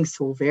doing something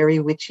so very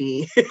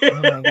witchy.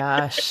 Oh my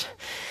gosh.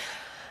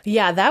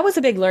 Yeah, that was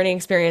a big learning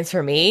experience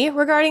for me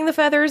regarding the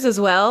feathers as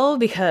well,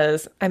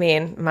 because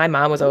my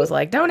mom was always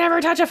like, don't ever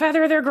touch a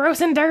feather, they're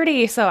gross and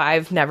dirty. So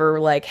I've never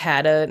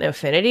had an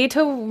affinity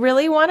to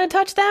really want to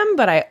touch them,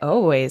 but I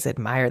always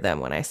admire them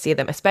when I see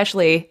them,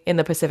 especially in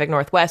the Pacific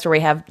Northwest where we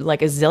have a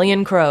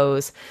zillion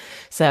crows.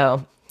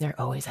 So they're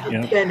always out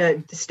there.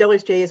 And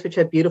Steller's jays, which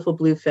have beautiful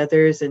blue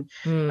feathers. And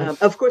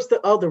of course,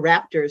 all the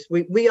raptors.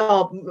 We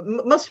all,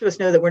 most of us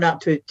know that we're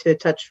not to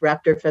touch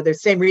raptor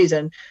feathers. Same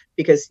reason,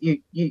 because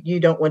you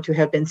don't want to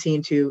have been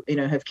seen to,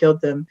 have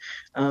killed them.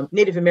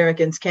 Native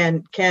Americans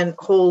can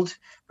hold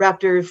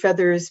raptor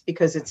feathers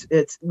because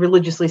it's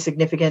religiously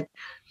significant.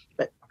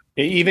 But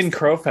even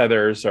crow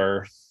feathers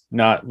are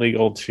not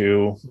legal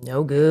to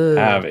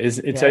have. It's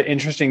an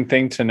interesting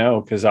thing to know,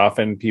 because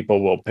often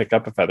people will pick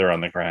up a feather on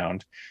the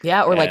ground.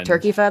 Yeah, or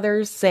turkey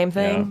feathers, same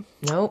thing.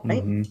 Yeah. Nope.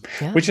 Mm-hmm.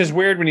 Yeah. Which is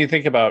weird when you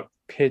think about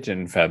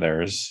pigeon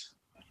feathers.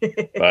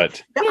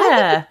 But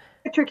a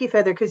turkey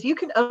feather, because you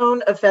can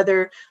own a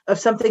feather of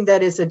something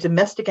that is a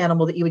domestic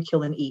animal that you would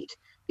kill and eat.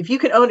 If you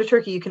can own a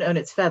turkey, you can own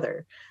its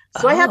feather.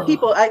 So I have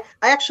people,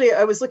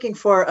 I was looking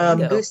for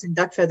goose and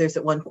duck feathers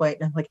at one point,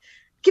 and I'm like,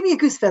 give me a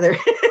goose feather.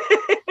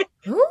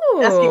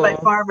 Asking my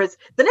farmers,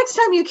 the next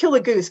time you kill a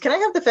goose, can I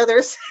have the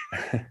feathers?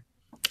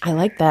 I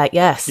like that.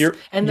 Yes. Your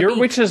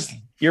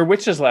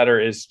witch's ladder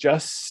is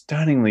just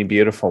stunningly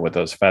beautiful with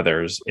those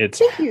feathers. It's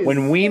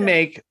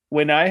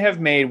when I have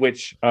made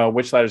witch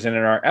ladders, and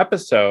in our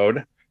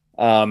episode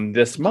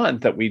this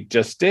month that we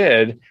just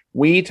did,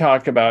 we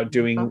talk about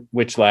doing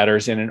witch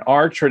ladders, and in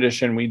our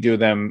tradition we do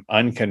them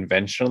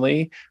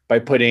unconventionally by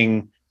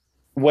putting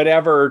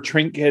whatever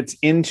trinkets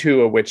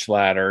into a witch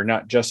ladder,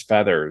 not just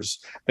feathers.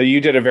 But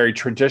you did a very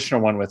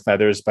traditional one with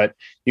feathers, but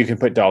you can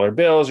put dollar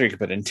bills, or you can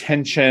put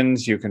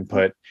intentions, you can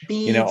put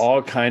beads.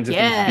 All kinds of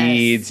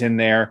beads in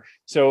there.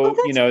 So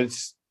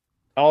it's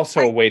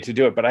also a way to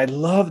do it. But I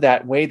love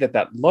that way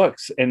that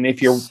looks. And if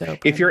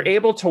you're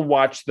able to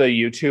watch the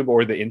YouTube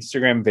or the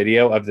Instagram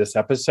video of this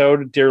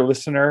episode, dear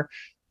listener,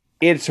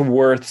 it's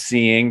worth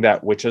seeing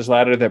that witch's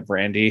ladder that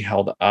Brandy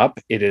held up.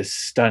 It is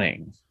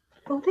stunning.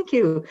 Well, thank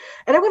you.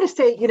 And I want to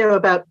say,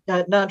 about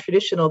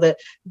non-traditional, that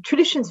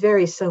traditions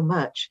vary so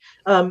much.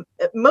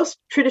 Most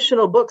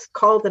traditional books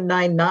call the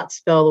 9 knot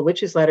spell a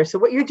witch's ladder. So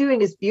what you're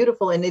doing is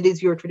beautiful, and it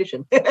is your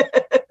tradition.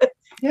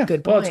 Yeah,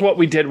 good point. Well, it's what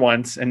we did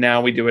once, and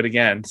now we do it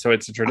again. So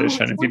it's a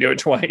tradition if you do it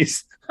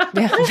twice.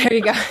 Yeah, there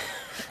you go.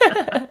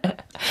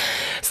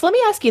 So let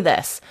me ask you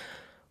this.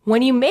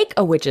 When you make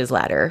a witch's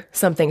ladder,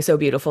 something so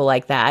beautiful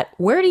like that,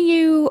 where do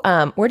you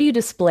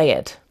display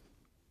it?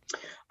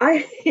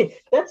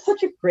 That's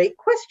such a great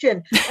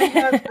question.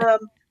 I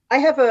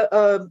have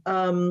a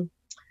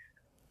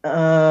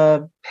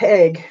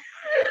peg.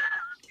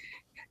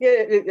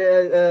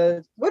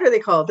 What are they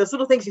called? Those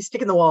little things you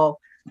stick in the wall.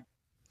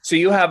 So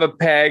you have a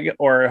peg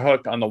or a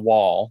hook on the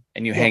wall,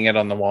 and you hang it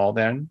on the wall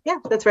then? Yeah,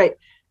 that's right.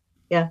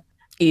 Yeah.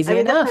 Easy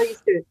enough. That's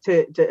how I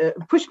used to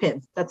push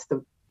pin. That's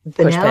the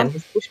push pin.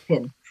 Push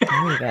pin.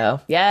 There you go.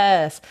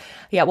 Yes.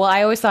 Yeah. Well,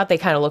 I always thought they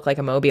kind of look like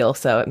a mobile,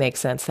 so it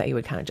makes sense that you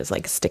would kind of just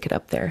like stick it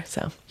up there.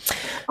 So.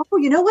 Oh,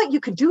 you know what? You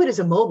could do it as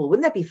a mobile.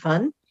 Wouldn't that be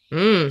fun?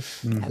 You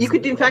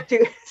could, in fact,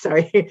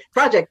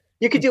 project.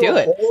 You could do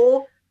a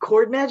whole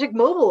Cord Magic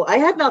mobile. I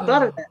had not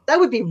thought of that. That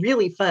would be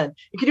really fun.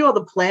 You could do all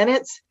the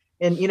planets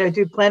and,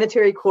 do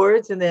planetary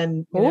cords, and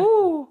then.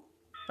 Ooh.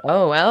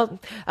 Oh, well,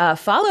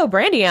 follow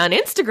Brandy on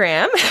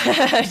Instagram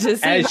to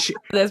see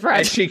this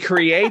project. As she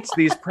creates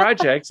these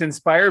projects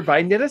inspired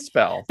by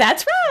Knit-a-Spell.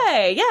 That's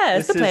right.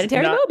 Yes, the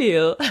planetary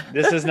mobile.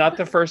 This is not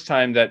the first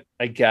time that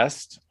a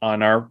guest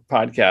on our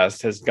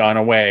podcast has gone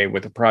away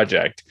with a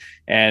project.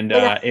 And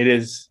it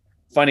is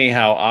funny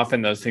how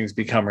often those things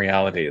become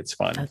reality. It's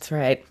fun. That's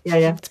right.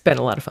 Yeah. It's been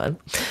a lot of fun.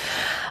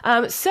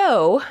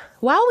 So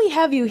while we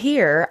have you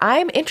here,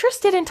 I'm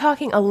interested in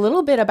talking a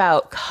little bit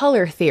about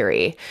color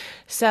theory.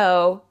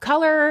 So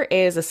color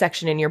is a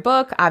section in your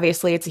book.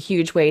 Obviously, it's a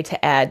huge way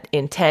to add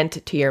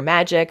intent to your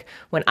magic.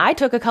 When I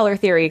took a color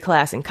theory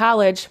class in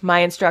college, my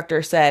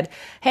instructor said,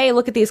 hey,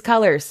 look at these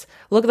colors.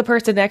 Look at the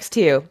person next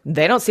to you.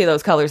 They don't see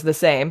those colors the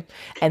same.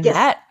 And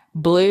that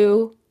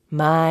blew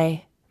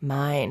my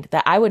mind,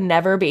 that I would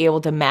never be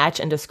able to match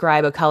and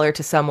describe a color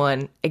to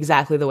someone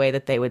exactly the way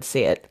that they would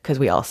see it, because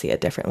we all see it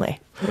differently.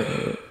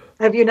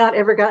 Have you not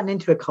ever gotten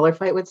into a color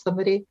fight with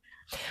somebody?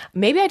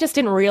 Maybe I just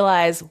didn't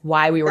realize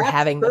why we were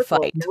having the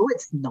fight. No,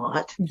 it's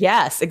not.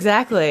 Yes,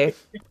 exactly.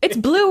 It's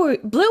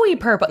bluey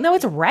purple. No,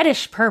 it's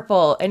reddish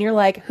purple. And you're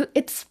like,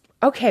 it's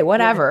okay,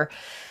 whatever.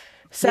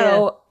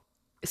 Yeah.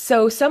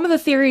 So some of the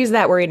theories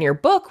that were in your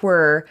book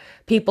were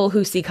people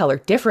who see color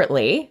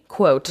differently,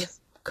 quote,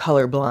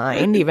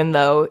 colorblind, even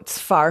though it's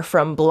far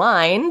from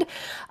blind.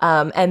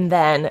 And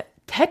then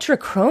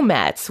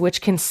tetrachromats,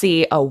 which can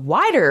see a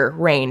wider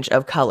range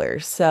of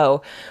colors.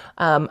 So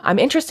I'm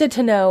interested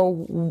to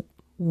know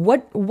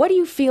what do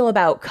you feel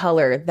about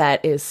color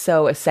that is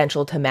so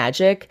essential to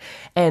magic,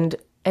 and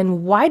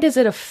why does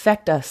it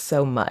affect us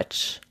so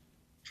much?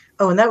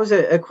 Oh, and that was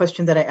a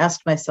question that I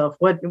asked myself.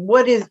 What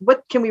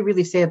can we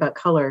really say about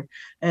color?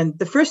 And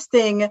the first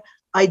thing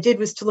I did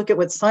was to look at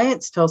what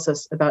science tells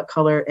us about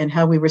color and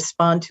how we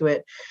respond to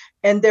it.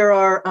 And there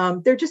are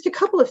just a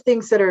couple of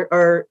things that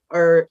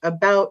are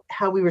about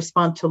how we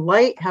respond to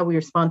light, how we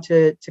respond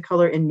to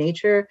color in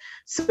nature.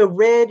 So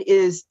red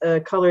is a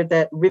color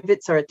that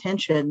rivets our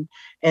attention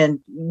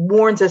and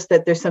warns us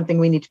that there's something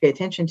we need to pay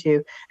attention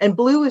to. And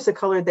blue is a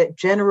color that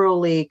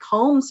generally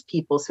calms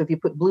people. So if you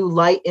put blue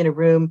light in a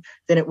room,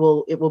 then it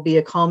will be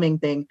a calming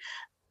thing.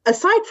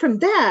 Aside from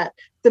that,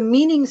 the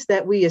meanings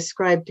that we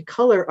ascribe to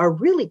color are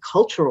really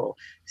cultural.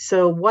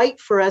 So white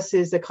for us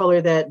is a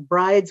color that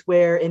brides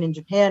wear, and in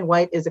Japan,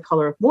 white is a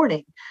color of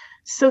mourning.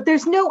 So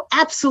there's no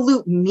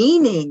absolute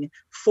meaning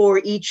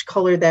for each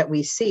color that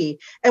we see.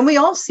 And we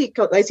all see,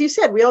 as you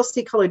said, we all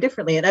see color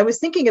differently. And I was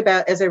thinking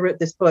about, as I wrote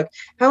this book,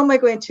 how am I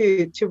going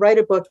to write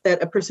a book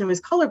that a person who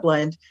is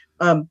colorblind,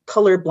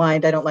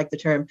 I don't like the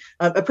term,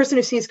 a person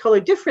who sees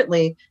color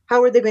differently,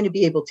 how are they going to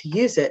be able to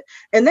use it?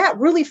 And that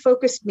really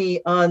focused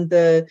me on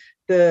the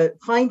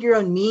find your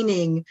own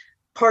meaning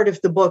part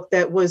of the book.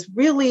 That was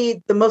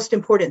really the most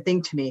important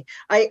thing to me.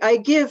 I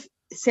give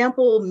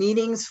sample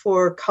meanings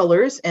for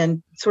colors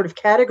and sort of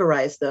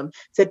categorize them.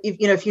 Said,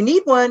 if you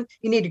need one,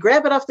 you need to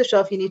grab it off the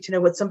shelf. You need to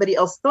know what somebody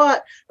else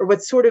thought, or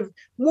what's sort of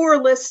more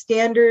or less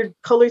standard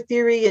color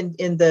theory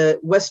in the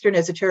Western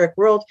esoteric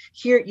world.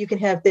 Here, you can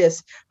have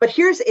this, but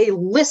here's a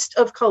list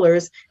of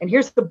colors, and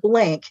here's the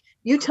blank.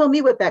 You tell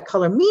me what that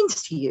color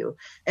means to you.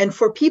 And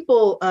for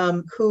people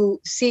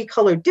who see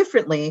color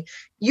differently,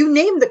 you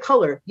name the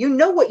color. You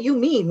know what you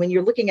mean when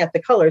you're looking at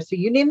the color. So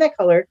you name that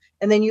color,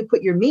 and then you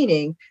put your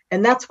meaning,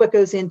 and that's what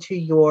goes into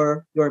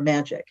your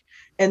magic.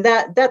 And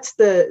that's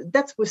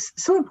what's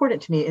so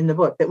important to me in the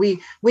book, that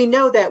we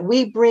know that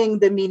we bring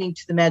the meaning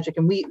to the magic,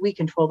 and we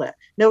control that.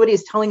 Nobody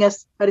is telling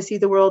us how to see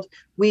the world.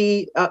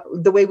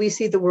 The way we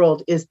see the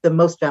world is the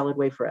most valid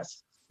way for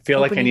us. I feel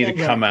like I need to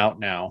come out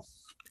now.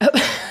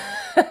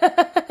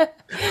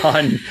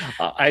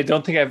 I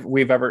don't think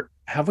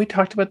have we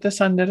talked about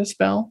this on Knit a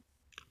Spell?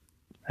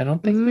 I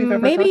don't think we've ever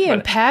maybe talked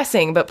in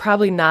passing, but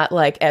probably not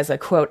like as a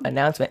quote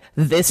announcement.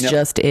 This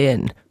just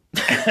in.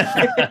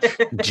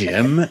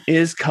 Jim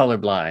is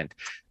colorblind.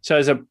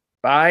 So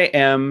I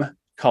am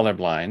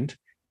colorblind,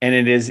 and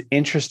it is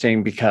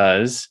interesting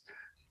because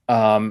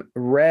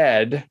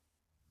red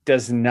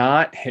does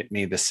not hit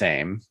me the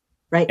same.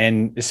 Right.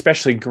 And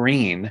especially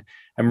green.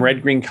 I'm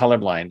red-green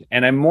colorblind,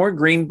 and I'm more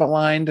green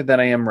blind than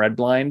I am red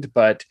blind.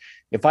 But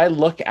if I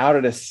look out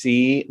at a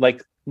sea,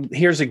 like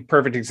here's a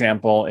perfect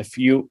example.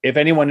 If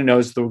anyone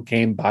knows the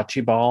game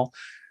Bocce Ball,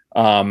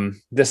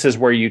 this is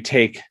where you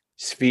take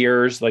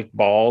spheres like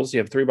balls. You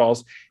have 3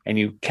 balls, and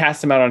you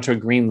cast them out onto a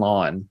green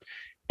lawn,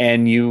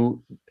 and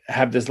you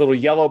have this little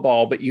yellow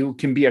ball, but you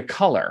can be a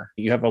color.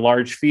 You have a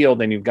large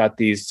field, and you've got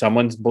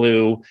someone's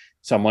blue,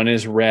 someone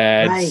is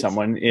red, right.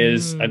 Someone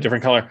is a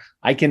different color.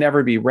 I can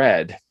never be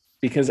red,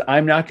 because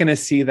I'm not going to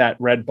see that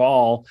red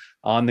ball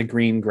on the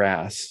green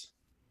grass.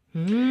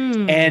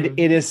 And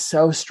it is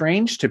so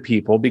strange to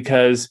people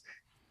because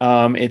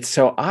it's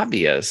so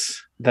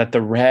obvious that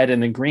the red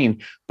and the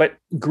green, but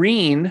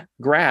green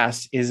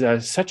grass is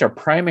such a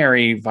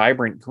primary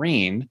vibrant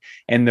green,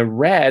 and the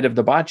red of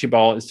the bocce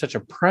ball is such a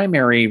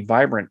primary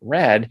vibrant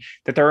red,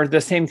 that they're the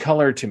same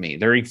color to me.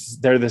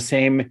 They're the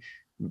same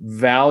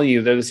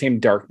value. They're the same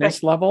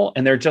darkness level.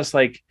 And they're just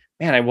like,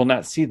 man, I will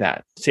not see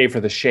that, save for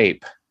the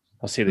shape.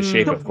 I'll see the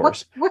shape, of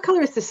course. What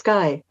color is the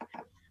sky?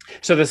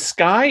 So the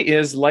sky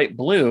is light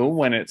blue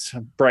when it's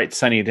a bright,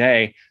 sunny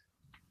day.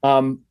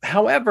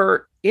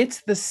 However,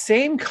 it's the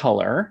same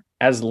color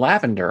as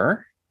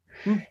lavender.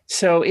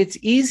 So it's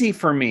easy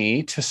for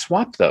me to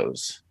swap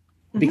those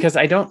because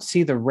I don't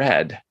see the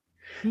red.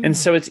 And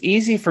so it's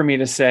easy for me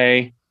to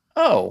say,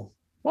 oh,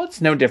 well,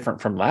 it's no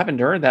different from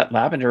lavender. That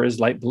lavender is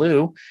light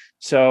blue.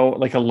 So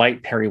like a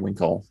light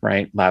periwinkle,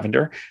 right?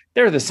 Lavender,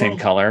 they're the same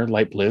color,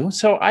 light blue.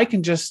 So I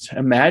can just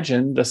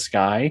imagine the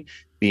sky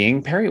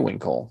being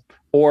periwinkle,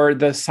 or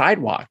the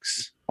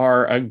sidewalks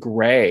are a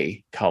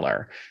gray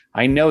color.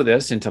 I know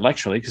this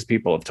intellectually because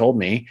people have told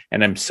me,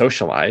 and I'm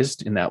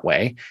socialized in that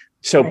way.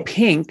 So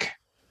pink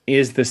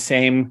is the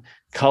same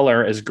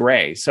color as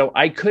gray. So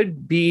I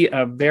could be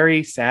a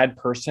very sad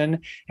person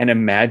and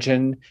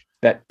imagine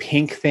that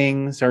pink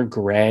things are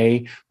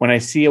gray. When I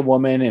see a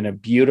woman in a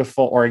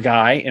beautiful, or a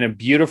guy in a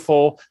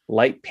beautiful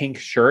light pink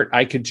shirt,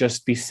 I could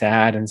just be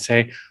sad and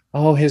say,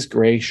 oh, his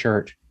gray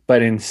shirt.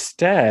 But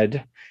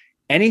instead,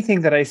 anything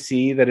that I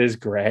see that is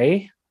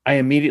gray, I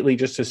immediately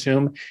just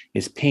assume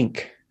is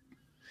pink.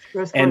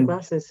 Rose-colored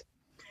glasses.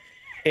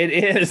 It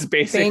is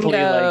basically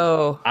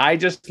like, I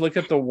just look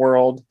at the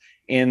world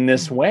in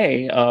this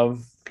way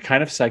of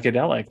kind of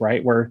psychedelic,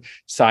 right? Where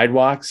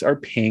sidewalks are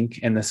pink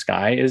and the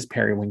sky is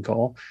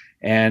periwinkle,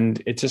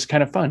 and it's just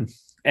kind of fun.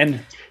 And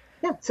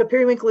yeah, so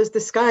periwinkle is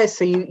the sky.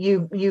 So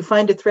you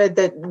find a thread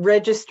that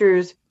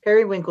registers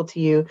periwinkle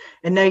to you,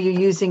 and now you're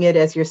using it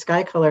as your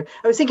sky color.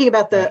 I was thinking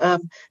about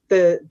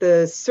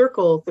the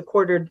circle, the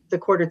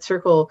quartered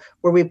circle,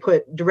 where we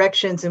put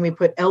directions and we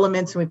put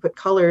elements and we put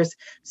colors.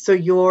 So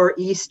your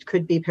east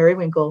could be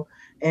periwinkle,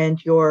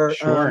 and your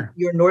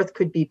north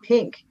could be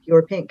pink.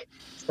 Your pink.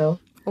 So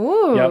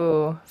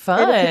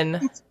fun.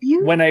 It's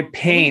beautiful. When I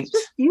paint, it's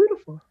just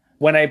beautiful.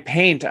 When I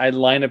paint, I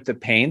line up the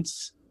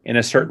paints in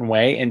a certain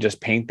way and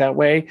just paint that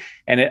way.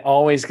 And it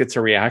always gets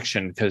a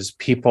reaction because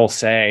people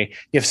say,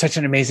 you have such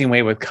an amazing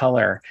way with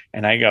color.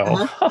 And I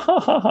go,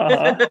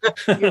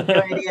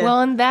 well,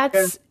 and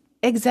that's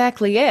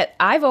exactly it.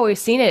 I've always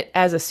seen it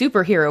as a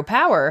superhero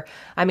power.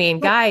 I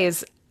mean,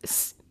 guys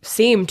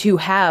seem to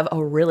have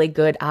a really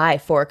good eye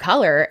for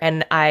color.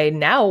 And I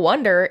now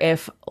wonder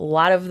if a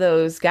lot of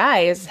those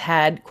guys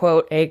had,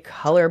 quote, a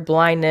color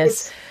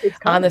blindness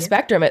on the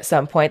spectrum at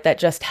some point that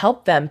just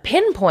helped them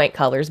pinpoint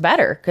colors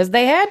better because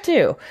they had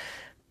to.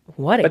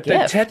 What a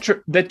gift.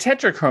 The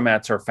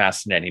tetrachromats are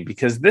fascinating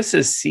because this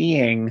is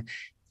seeing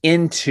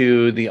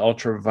into the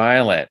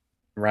ultraviolet,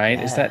 right?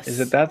 Yes.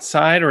 Is it that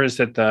side, or is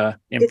it the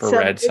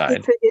infrared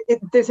side?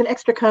 There's an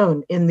extra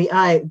cone in the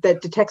eye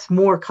that detects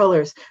more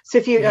colors. So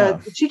if you,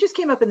 she just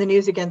came up in the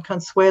news again,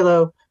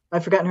 Consuelo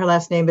I've forgotten her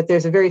last name, but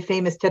there's a very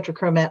famous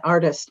tetrachromat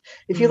artist.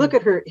 If you look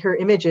at her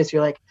images,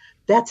 you're like,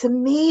 that's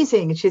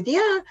amazing. And she's,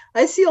 yeah,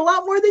 I see a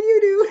lot more than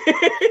you do.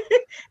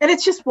 And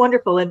it's just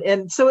wonderful.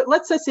 And so it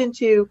lets us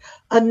into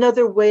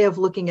another way of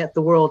looking at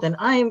the world. And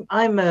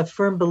I'm a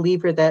firm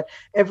believer that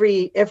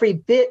every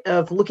bit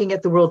of looking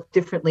at the world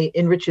differently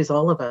enriches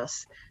all of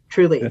us.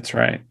 Truly. That's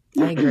right.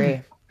 I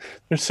agree.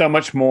 There's so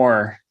much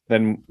more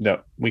than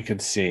that we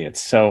could see.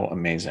 It's so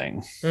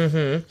amazing.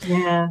 Mm-hmm.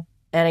 Yeah.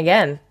 And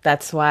again,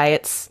 that's why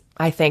it's,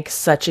 I think,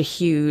 such a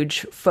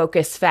huge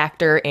focus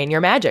factor in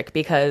your magic,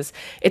 because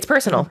it's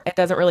personal. It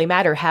doesn't really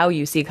matter how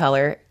you see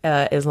color,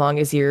 as long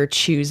as you're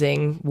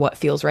choosing what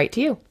feels right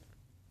to you.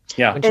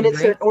 Yeah. And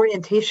it's an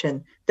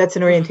orientation. That's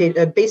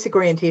a basic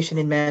orientation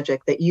in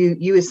magic, that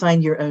you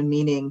assign your own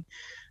meaning.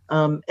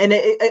 And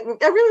I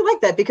really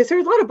like that, because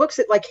there's a lot of books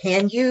that like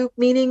hand you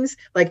meanings.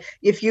 Like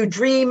if you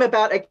dream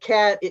about a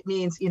cat, it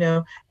means,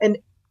 and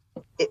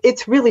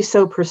it's really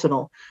so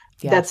personal.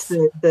 Yes.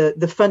 That's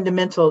the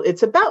fundamental.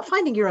 It's about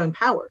finding your own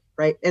power,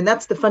 right? And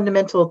that's the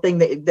fundamental thing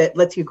that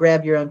lets you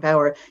grab your own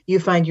power. You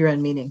find your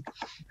own meaning.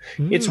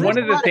 It's one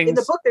of the things in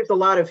the book. There's a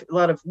lot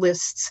of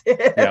lists.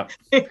 Yeah.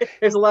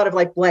 There's a lot of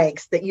like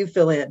blanks that you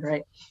fill in,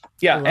 right?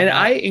 Yeah, and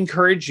I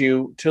encourage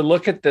you to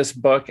look at this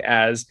book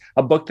as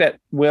a book that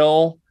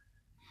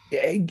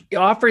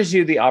offers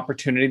you the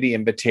opportunity, the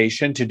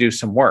invitation to do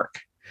some work,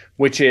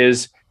 which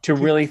is to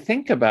really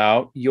think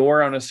about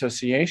your own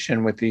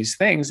association with these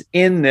things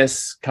in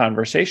this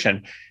conversation.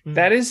 Mm-hmm.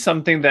 That is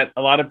something that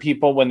a lot of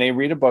people, when they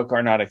read a book,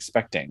 are not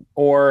expecting,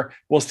 or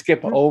will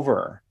skip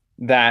over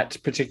that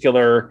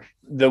particular,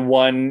 the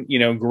one,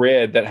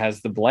 grid that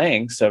has the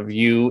blanks of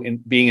you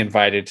being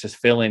invited to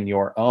fill in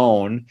your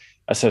own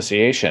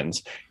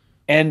associations.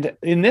 And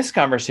in this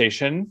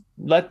conversation,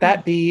 let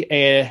that be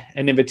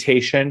an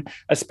invitation,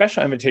 a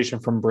special invitation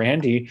from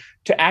Brandy,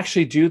 to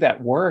actually do that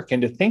work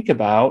and to think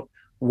about,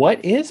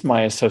 what is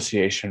my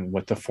association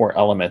with the four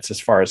elements as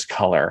far as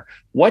color?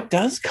 What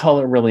does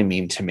color really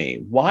mean to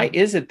me? Why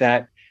is it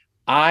that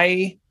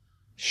I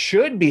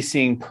should be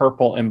seeing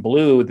purple and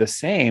blue the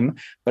same,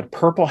 but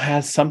purple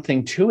has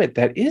something to it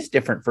that is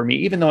different for me,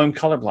 even though I'm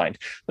colorblind?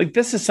 Like,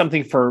 this is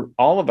something for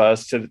all of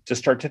us to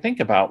start to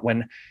think about.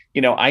 When,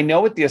 I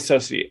know what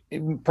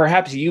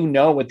perhaps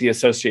what the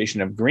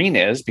association of green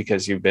is,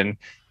 because you've been,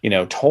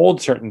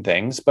 told certain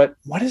things, but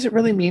what does it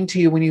really mean to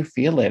you when you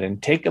feel it?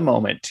 And take a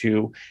moment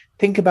to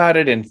think about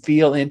it and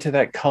feel into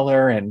that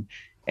color and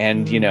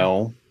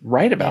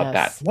write about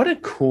that. What a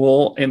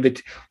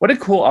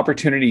cool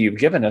opportunity you've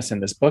given us in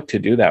this book to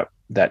do that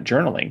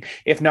journaling.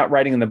 If not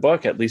writing in the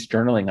book, at least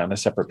journaling on a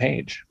separate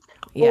page.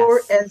 Yes.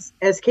 Or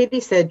as Katie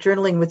said,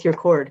 journaling with your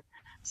cord.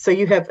 So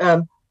you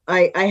have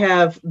I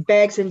have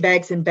bags and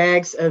bags and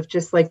bags of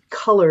just like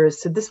colors.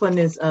 So this one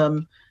is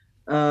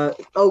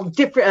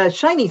different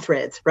shiny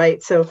threads,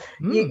 right? So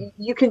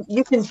you can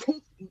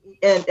take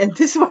and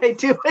this is what I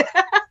do.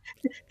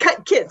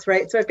 Cut kits,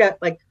 right? So I've got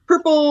like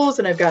purples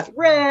and I've got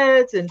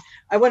reds, and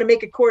I want to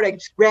make a cord. I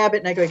just grab it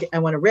and I go, I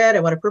want a red, I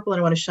want a purple, and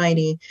I want a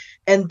shiny.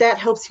 And that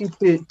helps you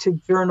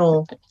to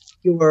journal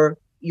your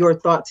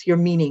thoughts, your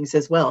meanings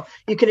as well.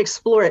 You can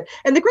explore it.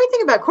 And the great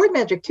thing about cord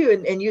magic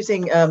too, and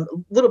using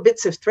little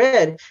bits of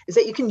thread, is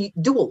that you can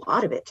do a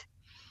lot of it.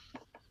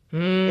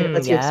 It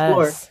lets you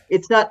explore.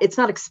 It's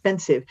not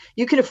expensive.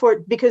 You can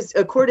afford, because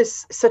a cord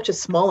is such a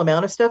small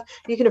amount of stuff,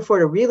 you can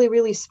afford a really,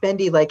 really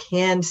spendy, like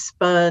hand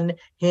spun,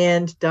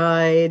 hand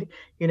dyed,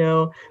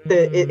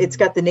 it's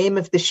got the name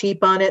of the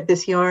sheep on it,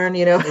 this yarn,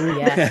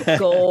 Yes.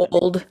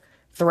 Gold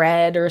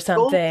thread or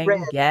something.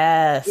 Thread.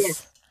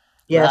 Yes.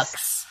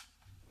 Yes.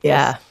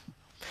 Yeah.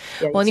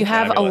 Well, and you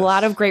have a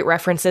lot of great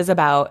references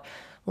about,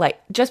 like,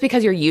 just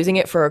because you're using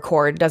it for a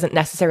cord doesn't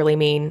necessarily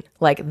mean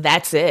like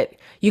that's it.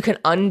 You can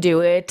undo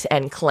it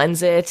and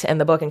cleanse it.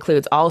 And the book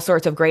includes all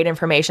sorts of great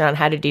information on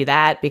how to do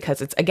that,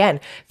 because it's, again,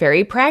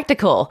 very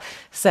practical.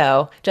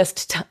 So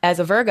just as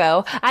a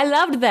Virgo, I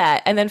loved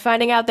that. And then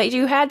finding out that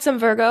you had some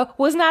Virgo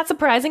was not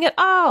surprising at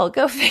all.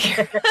 Go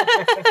figure.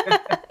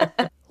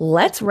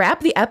 Let's wrap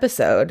the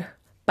episode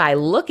by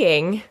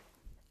looking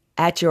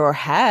at your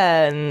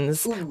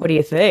hands. Ooh. What do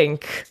you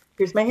think?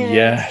 Here's my hand.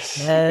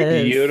 Yes.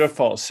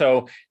 Beautiful.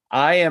 So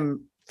I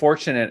am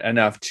fortunate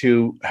enough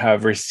to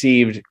have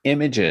received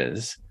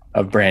images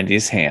of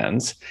Brandy's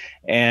hands,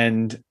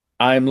 and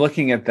I'm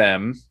looking at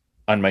them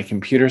on my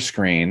computer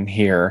screen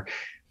here.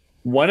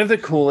 One of the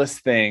coolest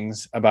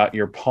things about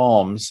your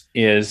palms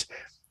is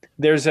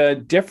there's a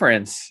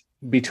difference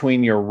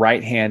between your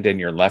right hand and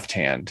your left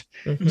hand.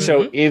 Mm-hmm.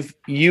 So if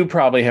you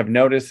probably have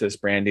noticed this,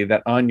 Brandy,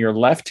 that on your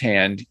left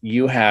hand,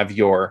 you have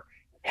your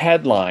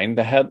headline,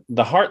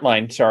 the heart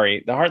line.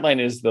 Sorry, the heart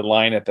line is the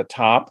line at the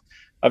top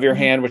of your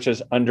hand, which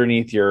is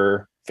underneath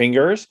your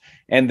fingers.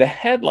 And the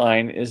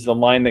headline is the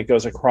line that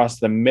goes across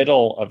the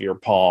middle of your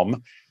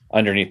palm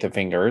underneath the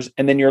fingers.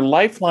 And then your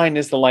lifeline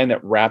is the line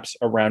that wraps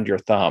around your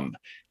thumb,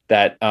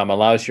 that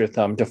allows your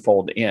thumb to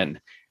fold in.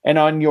 And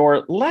on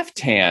your left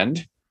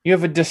hand, you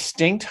have a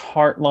distinct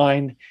heart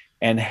line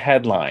and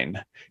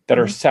headline that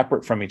are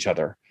separate from each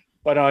other.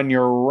 But on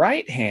your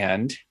right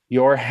hand,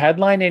 your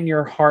headline and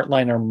your heart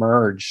line are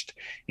merged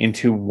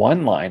into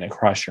one line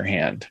across your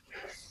hand.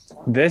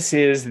 This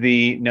is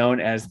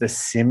known as the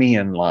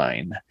simian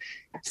line.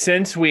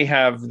 Since we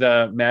have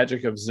the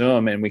magic of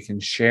Zoom and we can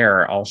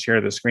share, I'll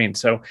share the screen.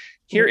 So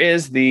here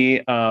is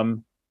the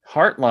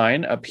heart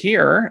line up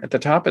here at the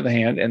top of the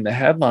hand and the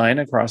headline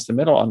across the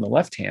middle on the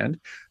left hand.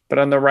 But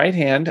on the right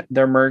hand,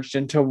 they're merged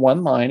into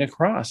one line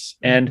across.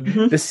 And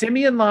the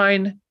simian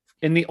line,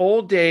 in the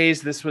old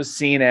days, this was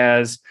seen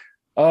as,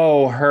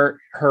 oh, her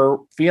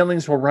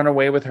feelings will run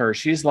away with her.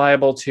 She's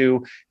liable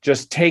to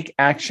just take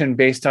action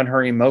based on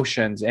her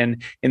emotions.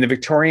 And in the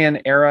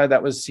Victorian era,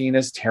 that was seen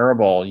as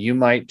terrible. You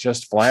might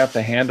just fly off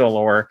the handle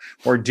or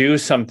do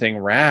something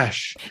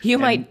rash. You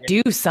might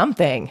do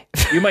something.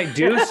 You might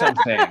do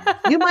something.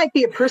 You might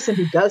be a person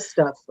who does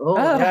stuff. Oh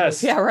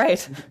yes. Yeah,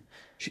 right.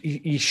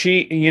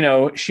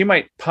 She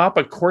might pop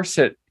a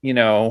corset,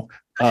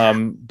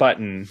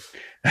 button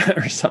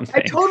or something.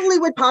 I totally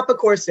would pop a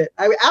corset.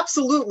 I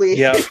absolutely.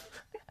 Yeah.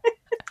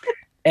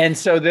 And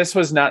so this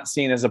was not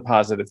seen as a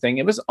positive thing.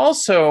 It was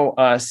also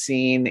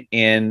seen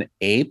in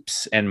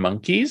apes and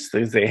monkeys.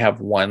 They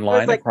have one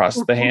line across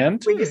the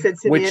hand, when you said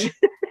simian.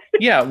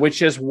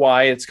 which is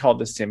why it's called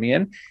the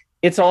simian.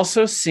 It's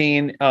also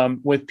seen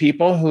with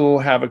people who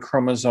have a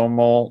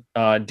chromosomal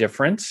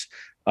difference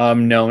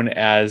known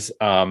as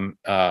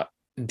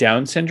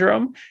Down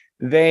syndrome.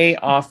 They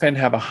often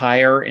have a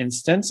higher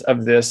instance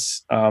of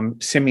this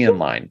simian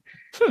line.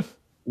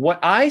 What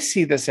I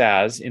see this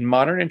as in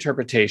modern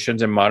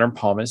interpretations and modern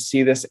palmists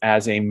see this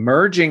as a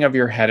merging of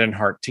your head and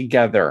heart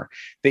together,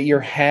 that your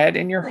head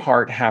and your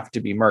heart have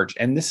to be merged.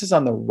 And this is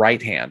on the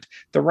right hand.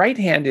 The right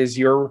hand is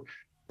your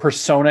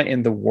persona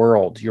in the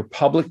world, your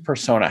public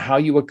persona, how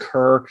you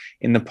occur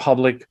in the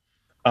public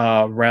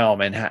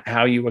realm and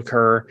how you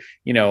occur,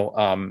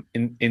 in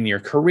your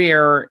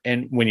career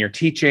and when you're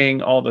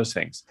teaching, all those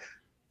things.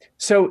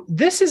 So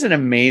this is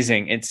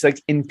it's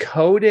like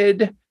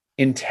encoded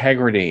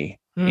integrity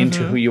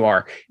into who you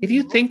are. If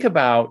you think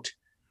about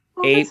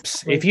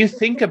apes, if you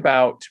think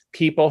about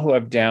people who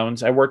have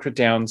Downs, I worked with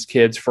Downs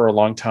kids for a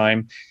long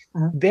time.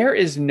 There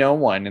is no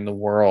one in the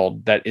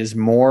world that has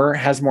more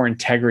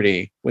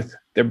integrity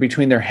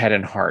between their head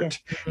and heart.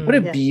 Yeah. What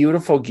a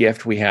beautiful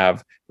gift we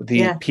have with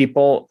the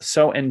people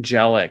so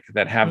angelic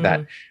that have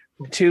that.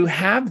 To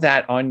have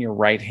that on your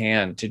right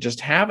hand, to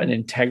just have an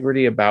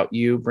integrity about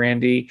you,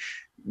 Brandy.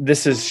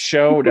 This is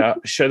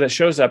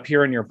shows up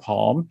here in your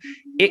palm.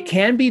 It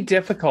can be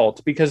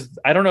difficult because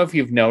I don't know if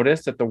you've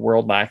noticed that the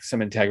world lacks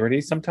some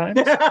integrity sometimes.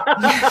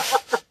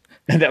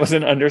 And that was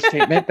an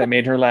understatement that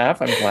made her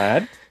laugh. I'm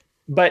glad.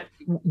 But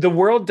the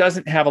world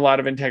doesn't have a lot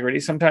of integrity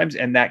sometimes,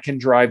 and that can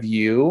drive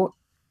you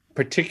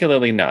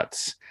particularly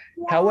nuts.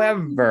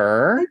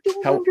 However,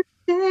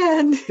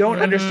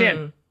 don't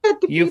understand.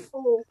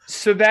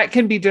 So that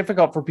can be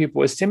difficult for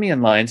people with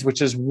simian lines,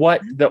 which is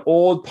what the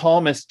old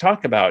palmists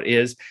talk about,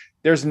 is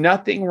there's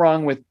nothing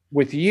wrong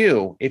with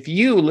you. If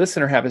you,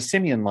 listener, have a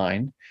simian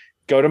line,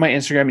 go to my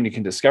Instagram and you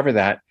can discover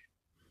that,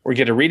 or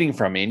get a reading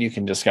from me and you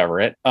can discover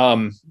it.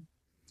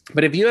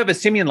 But if you have a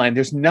simian line,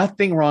 there's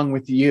nothing wrong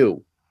with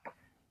you.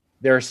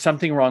 There's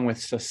something wrong with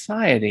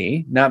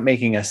society not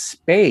making a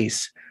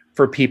space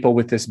for people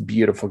with this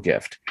beautiful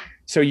gift.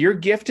 So your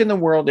gift in the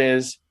world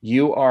is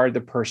you are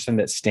the person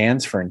that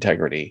stands for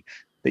integrity,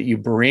 that you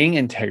bring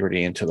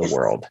integrity into the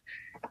world.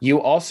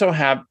 You also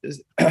have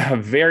a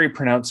very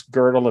pronounced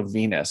girdle of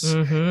Venus.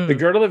 The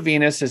girdle of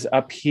Venus is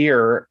up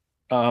here.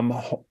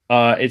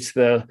 It's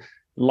the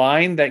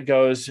line that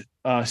goes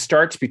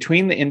starts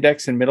between the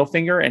index and middle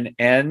finger and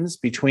ends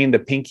between the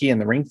pinky and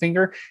the ring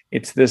finger.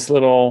 It's this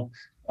little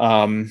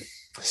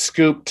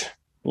scooped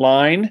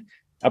line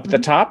up at the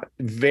top.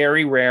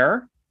 Very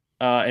rare.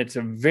 It's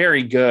a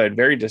very good,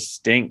 very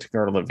distinct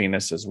girdle of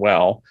Venus as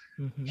well,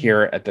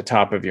 here at the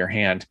top of your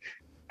hand.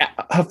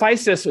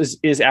 Hephaestus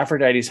is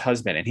Aphrodite's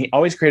husband, and he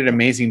always created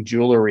amazing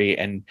jewelry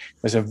and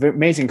was an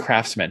amazing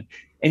craftsman.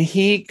 And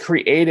he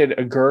created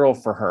a girdle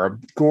for her, a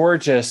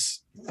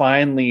gorgeous,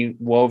 finely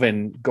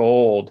woven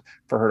gold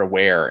for her to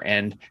wear.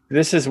 And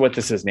this is what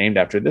this is named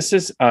after. This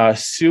is a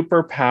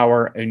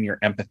superpower in your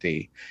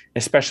empathy,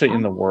 especially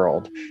in the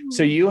world.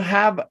 So you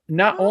have,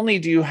 not only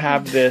do you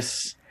have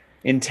this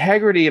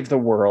integrity of the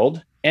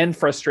world and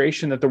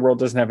frustration that the world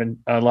doesn't have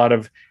a lot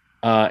of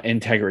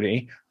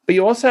integrity, but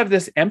you also have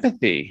this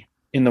empathy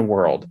in the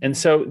world. And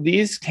so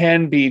these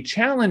can be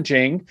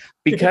challenging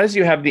because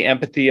you have the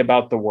empathy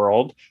about the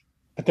world,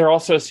 but they're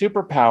also a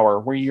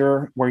superpower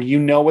where you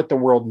know what the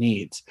world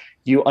needs.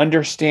 You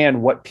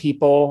understand what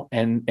people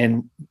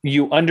and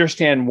you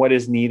understand what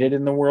is needed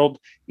in the world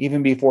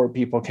even before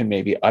people can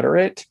maybe utter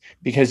it,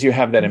 because you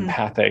have that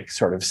empathic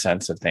sort of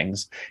sense of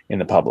things in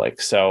the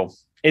public. So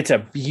it's a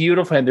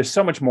beautiful, and there's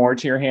so much more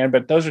to your hand,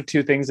 but those are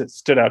two things that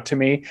stood out to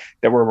me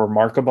that were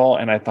remarkable.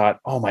 And I thought,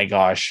 oh my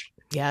gosh.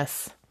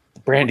 Yes.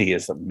 Brandy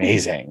is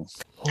amazing.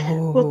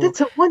 Ooh. Well,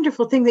 that's a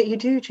wonderful thing that you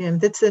do, Jim.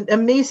 That's an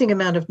amazing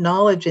amount of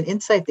knowledge and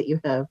insight that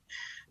you have.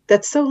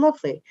 That's so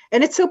lovely.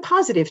 And it's so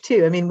positive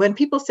too. I mean, when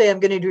people say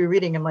I'm going to do a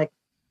reading, I'm like,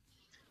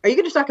 Are you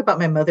going to talk about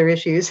my mother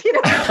issues? You know?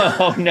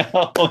 Oh,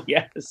 no.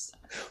 Yes.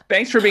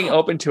 Thanks for being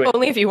open to it.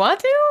 Only if you want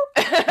to.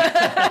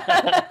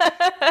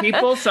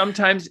 People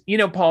sometimes,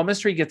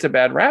 palmistry gets a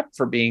bad rap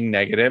for being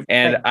negative.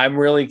 And right. I'm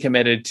really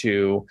committed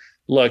to,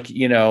 look,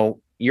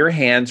 your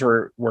hands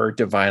were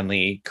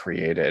divinely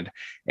created,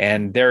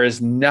 and there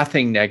is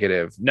nothing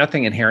negative,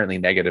 nothing inherently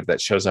negative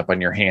that shows up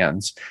on your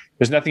hands.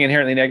 There's nothing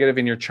inherently negative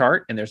in your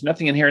chart, and there's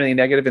nothing inherently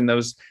negative in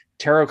those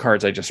tarot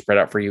cards I just spread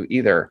out for you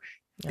either.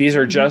 These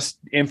are just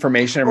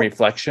information and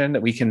reflection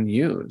that we can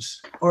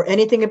use. Or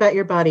anything about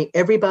your body.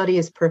 Every body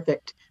is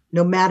perfect,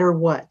 no matter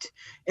what.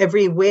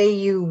 Every way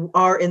you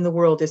are in the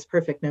world is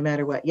perfect, no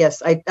matter what.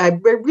 Yes, I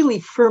really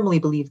firmly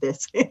believe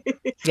this.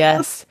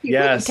 Yes.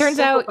 Yes. It turns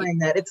out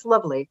that it's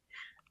lovely.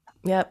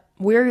 Yep.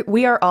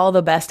 We are all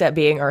the best at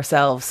being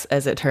ourselves,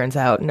 as it turns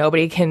out.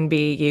 Nobody can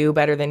be you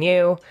better than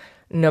you,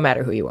 no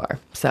matter who you are.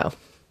 So.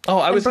 Oh,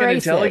 I was going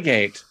to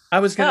delegate. I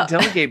was going to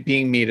delegate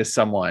being me to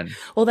someone.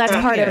 Well, that's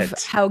part of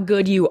how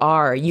good you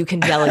are. You can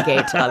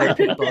delegate to other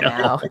people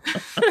now.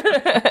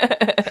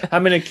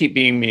 I'm going to keep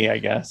being me, I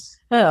guess.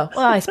 Oh,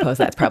 well, I suppose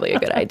that's probably a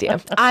good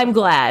idea. I'm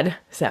glad.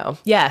 So,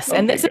 yes. Okay,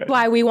 and this is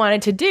why we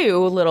wanted to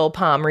do little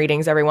palm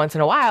readings every once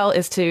in a while,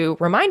 is to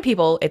remind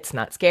people it's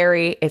not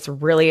scary. It's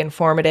really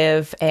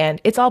informative,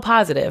 and it's all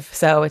positive.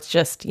 So it's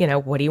just,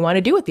 what do you want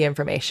to do with the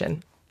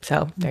information?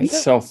 So there you go.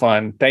 So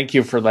fun. Thank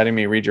you for letting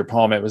me read your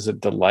poem. It was a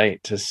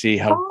delight to see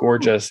how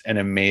gorgeous and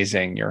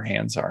amazing your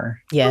hands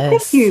are. Yes. Oh,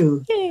 thank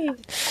you. Yay.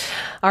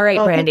 All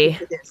right, Brandy.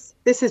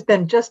 This has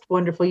been just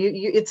wonderful.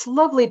 It's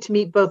lovely to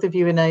meet both of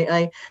you,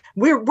 and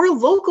we're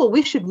local.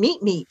 We should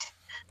meet.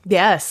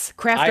 Yes,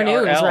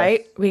 crafternoons,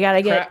 right? We got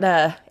to get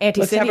the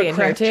Auntie Cindy in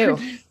here too.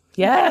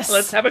 Yes.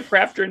 Let's have a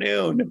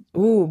crafternoon.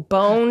 Ooh,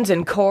 bones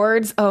and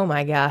cords. Oh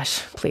my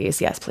gosh.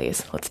 Please. Yes,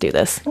 please. Let's do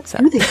this.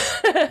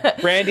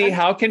 Brandy,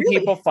 how can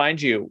people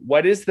find you?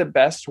 What is the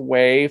best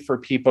way for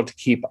people to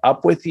keep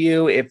up with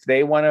you if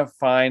they want to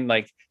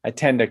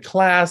attend a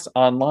class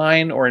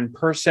online or in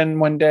person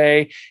one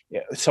day,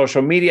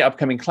 social media,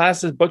 upcoming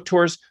classes, book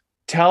tours?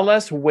 Tell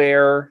us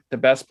where the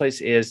best place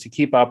is to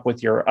keep up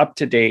with your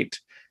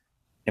up-to-date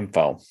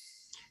info.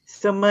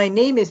 So my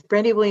name is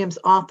Brandy Williams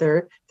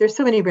Author. There's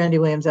so many Brandy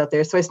Williams out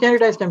there. So I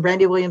standardized on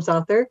Brandy Williams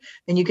Author,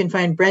 and you can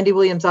find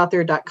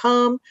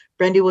brandywilliamsauthor.com,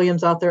 Brandy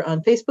Williams Author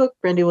on Facebook,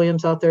 Brandy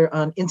Williams Author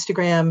on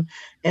Instagram.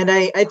 And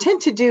I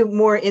tend to do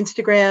more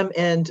Instagram,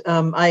 and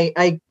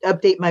I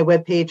update my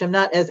webpage. I'm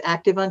not as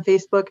active on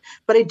Facebook,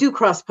 but I do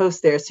cross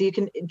post there. So you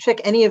can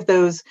check any of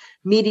those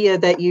media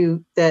that you're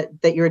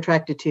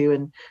attracted to,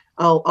 and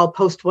I'll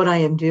post what I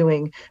am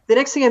doing. The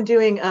next thing I'm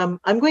doing,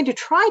 I'm going to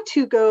try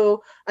to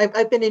go.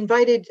 I've been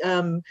invited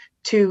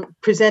to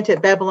present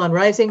at Babylon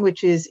Rising,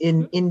 which is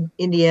in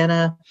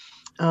Indiana,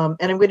 and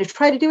I'm going to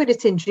try to do it.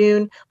 It's in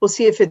June. We'll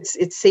see if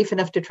it's safe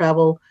enough to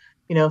travel.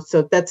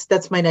 So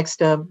that's my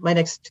next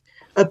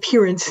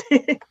appearance.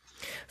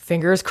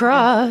 Fingers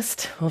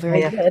crossed. Well,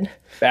 very good.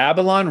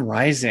 Babylon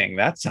Rising.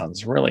 That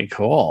sounds really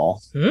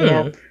cool.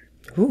 Yeah.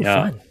 Ooh,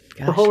 fun.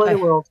 Gosh, the whole other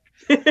world.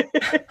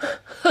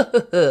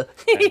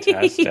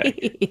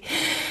 Fantastic.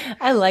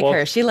 I like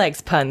her. She likes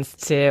puns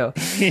too.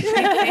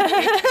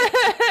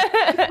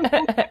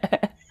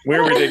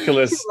 We're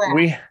ridiculous.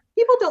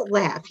 People don't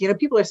laugh.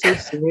 People are so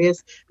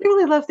serious. They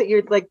really love that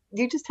you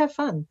just have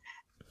fun.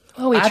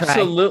 Well, we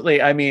absolutely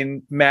try. I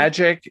mean,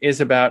 magic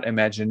is about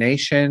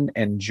imagination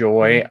and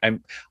joy.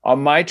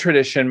 My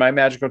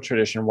magical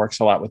tradition works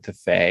a lot with the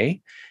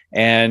Fae,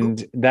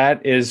 and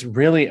that is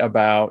really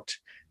about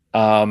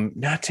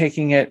not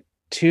taking it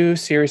too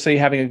seriously,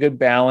 having a good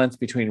balance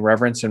between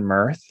reverence and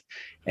mirth.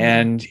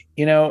 And,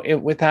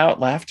 without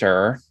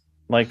laughter,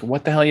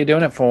 what the hell are you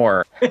doing it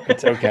for?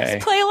 It's okay.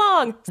 Just play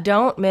along.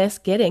 Don't miss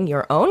getting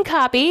your own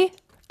copy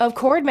of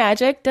Cord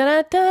Magic.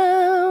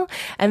 Da-da-da.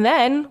 And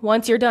then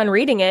once you're done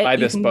reading it, buy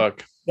this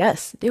book.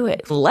 Yes, do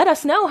it. Let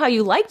us know how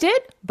you liked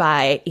it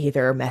by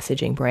either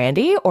messaging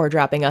Brandy or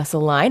dropping us a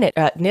line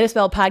at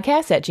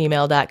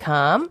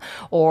knitaspellpodcast@gmail.com.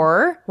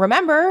 Or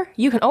remember,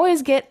 you can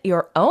always get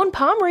your own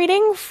palm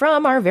reading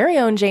from our very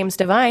own James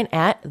Devine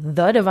at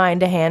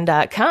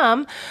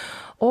thedivinetohand.com.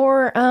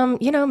 Or,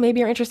 maybe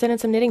you're interested in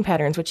some knitting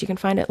patterns, which you can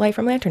find at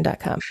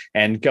lightfromlantern.com.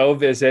 And go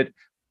visit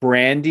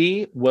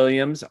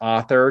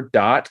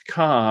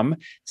brandywilliamsauthor.com.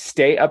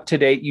 Stay up to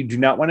date. You do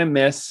not want to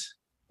miss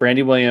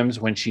Brandy Williams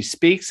when she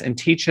speaks and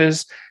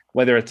teaches,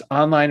 whether it's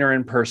online or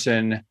in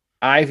person.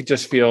 I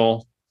just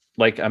feel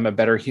like I'm a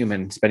better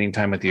human spending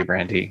time with you,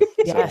 Brandy.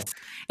 Yes.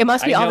 It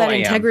must be all that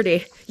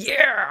integrity.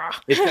 Yeah.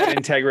 It's that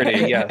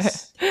integrity.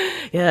 Yes.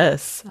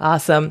 Yes.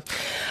 Awesome.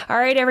 All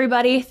right,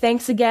 everybody.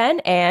 Thanks again.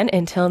 And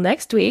until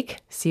next week,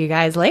 see you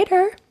guys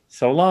later.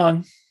 So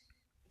long.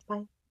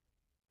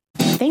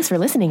 Thanks for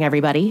listening,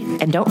 everybody.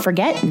 And don't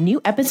forget,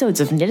 new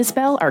episodes of Knit a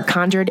Spell are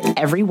conjured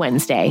every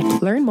Wednesday.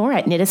 Learn more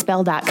at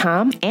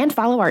knitaspell.com and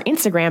follow our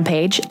Instagram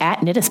page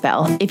at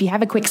knitaspell. If you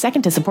have a quick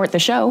second to support the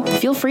show,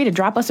 feel free to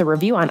drop us a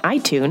review on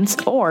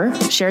iTunes or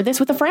share this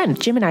with a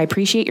friend. Jim and I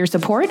appreciate your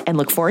support and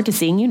look forward to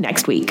seeing you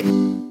next week.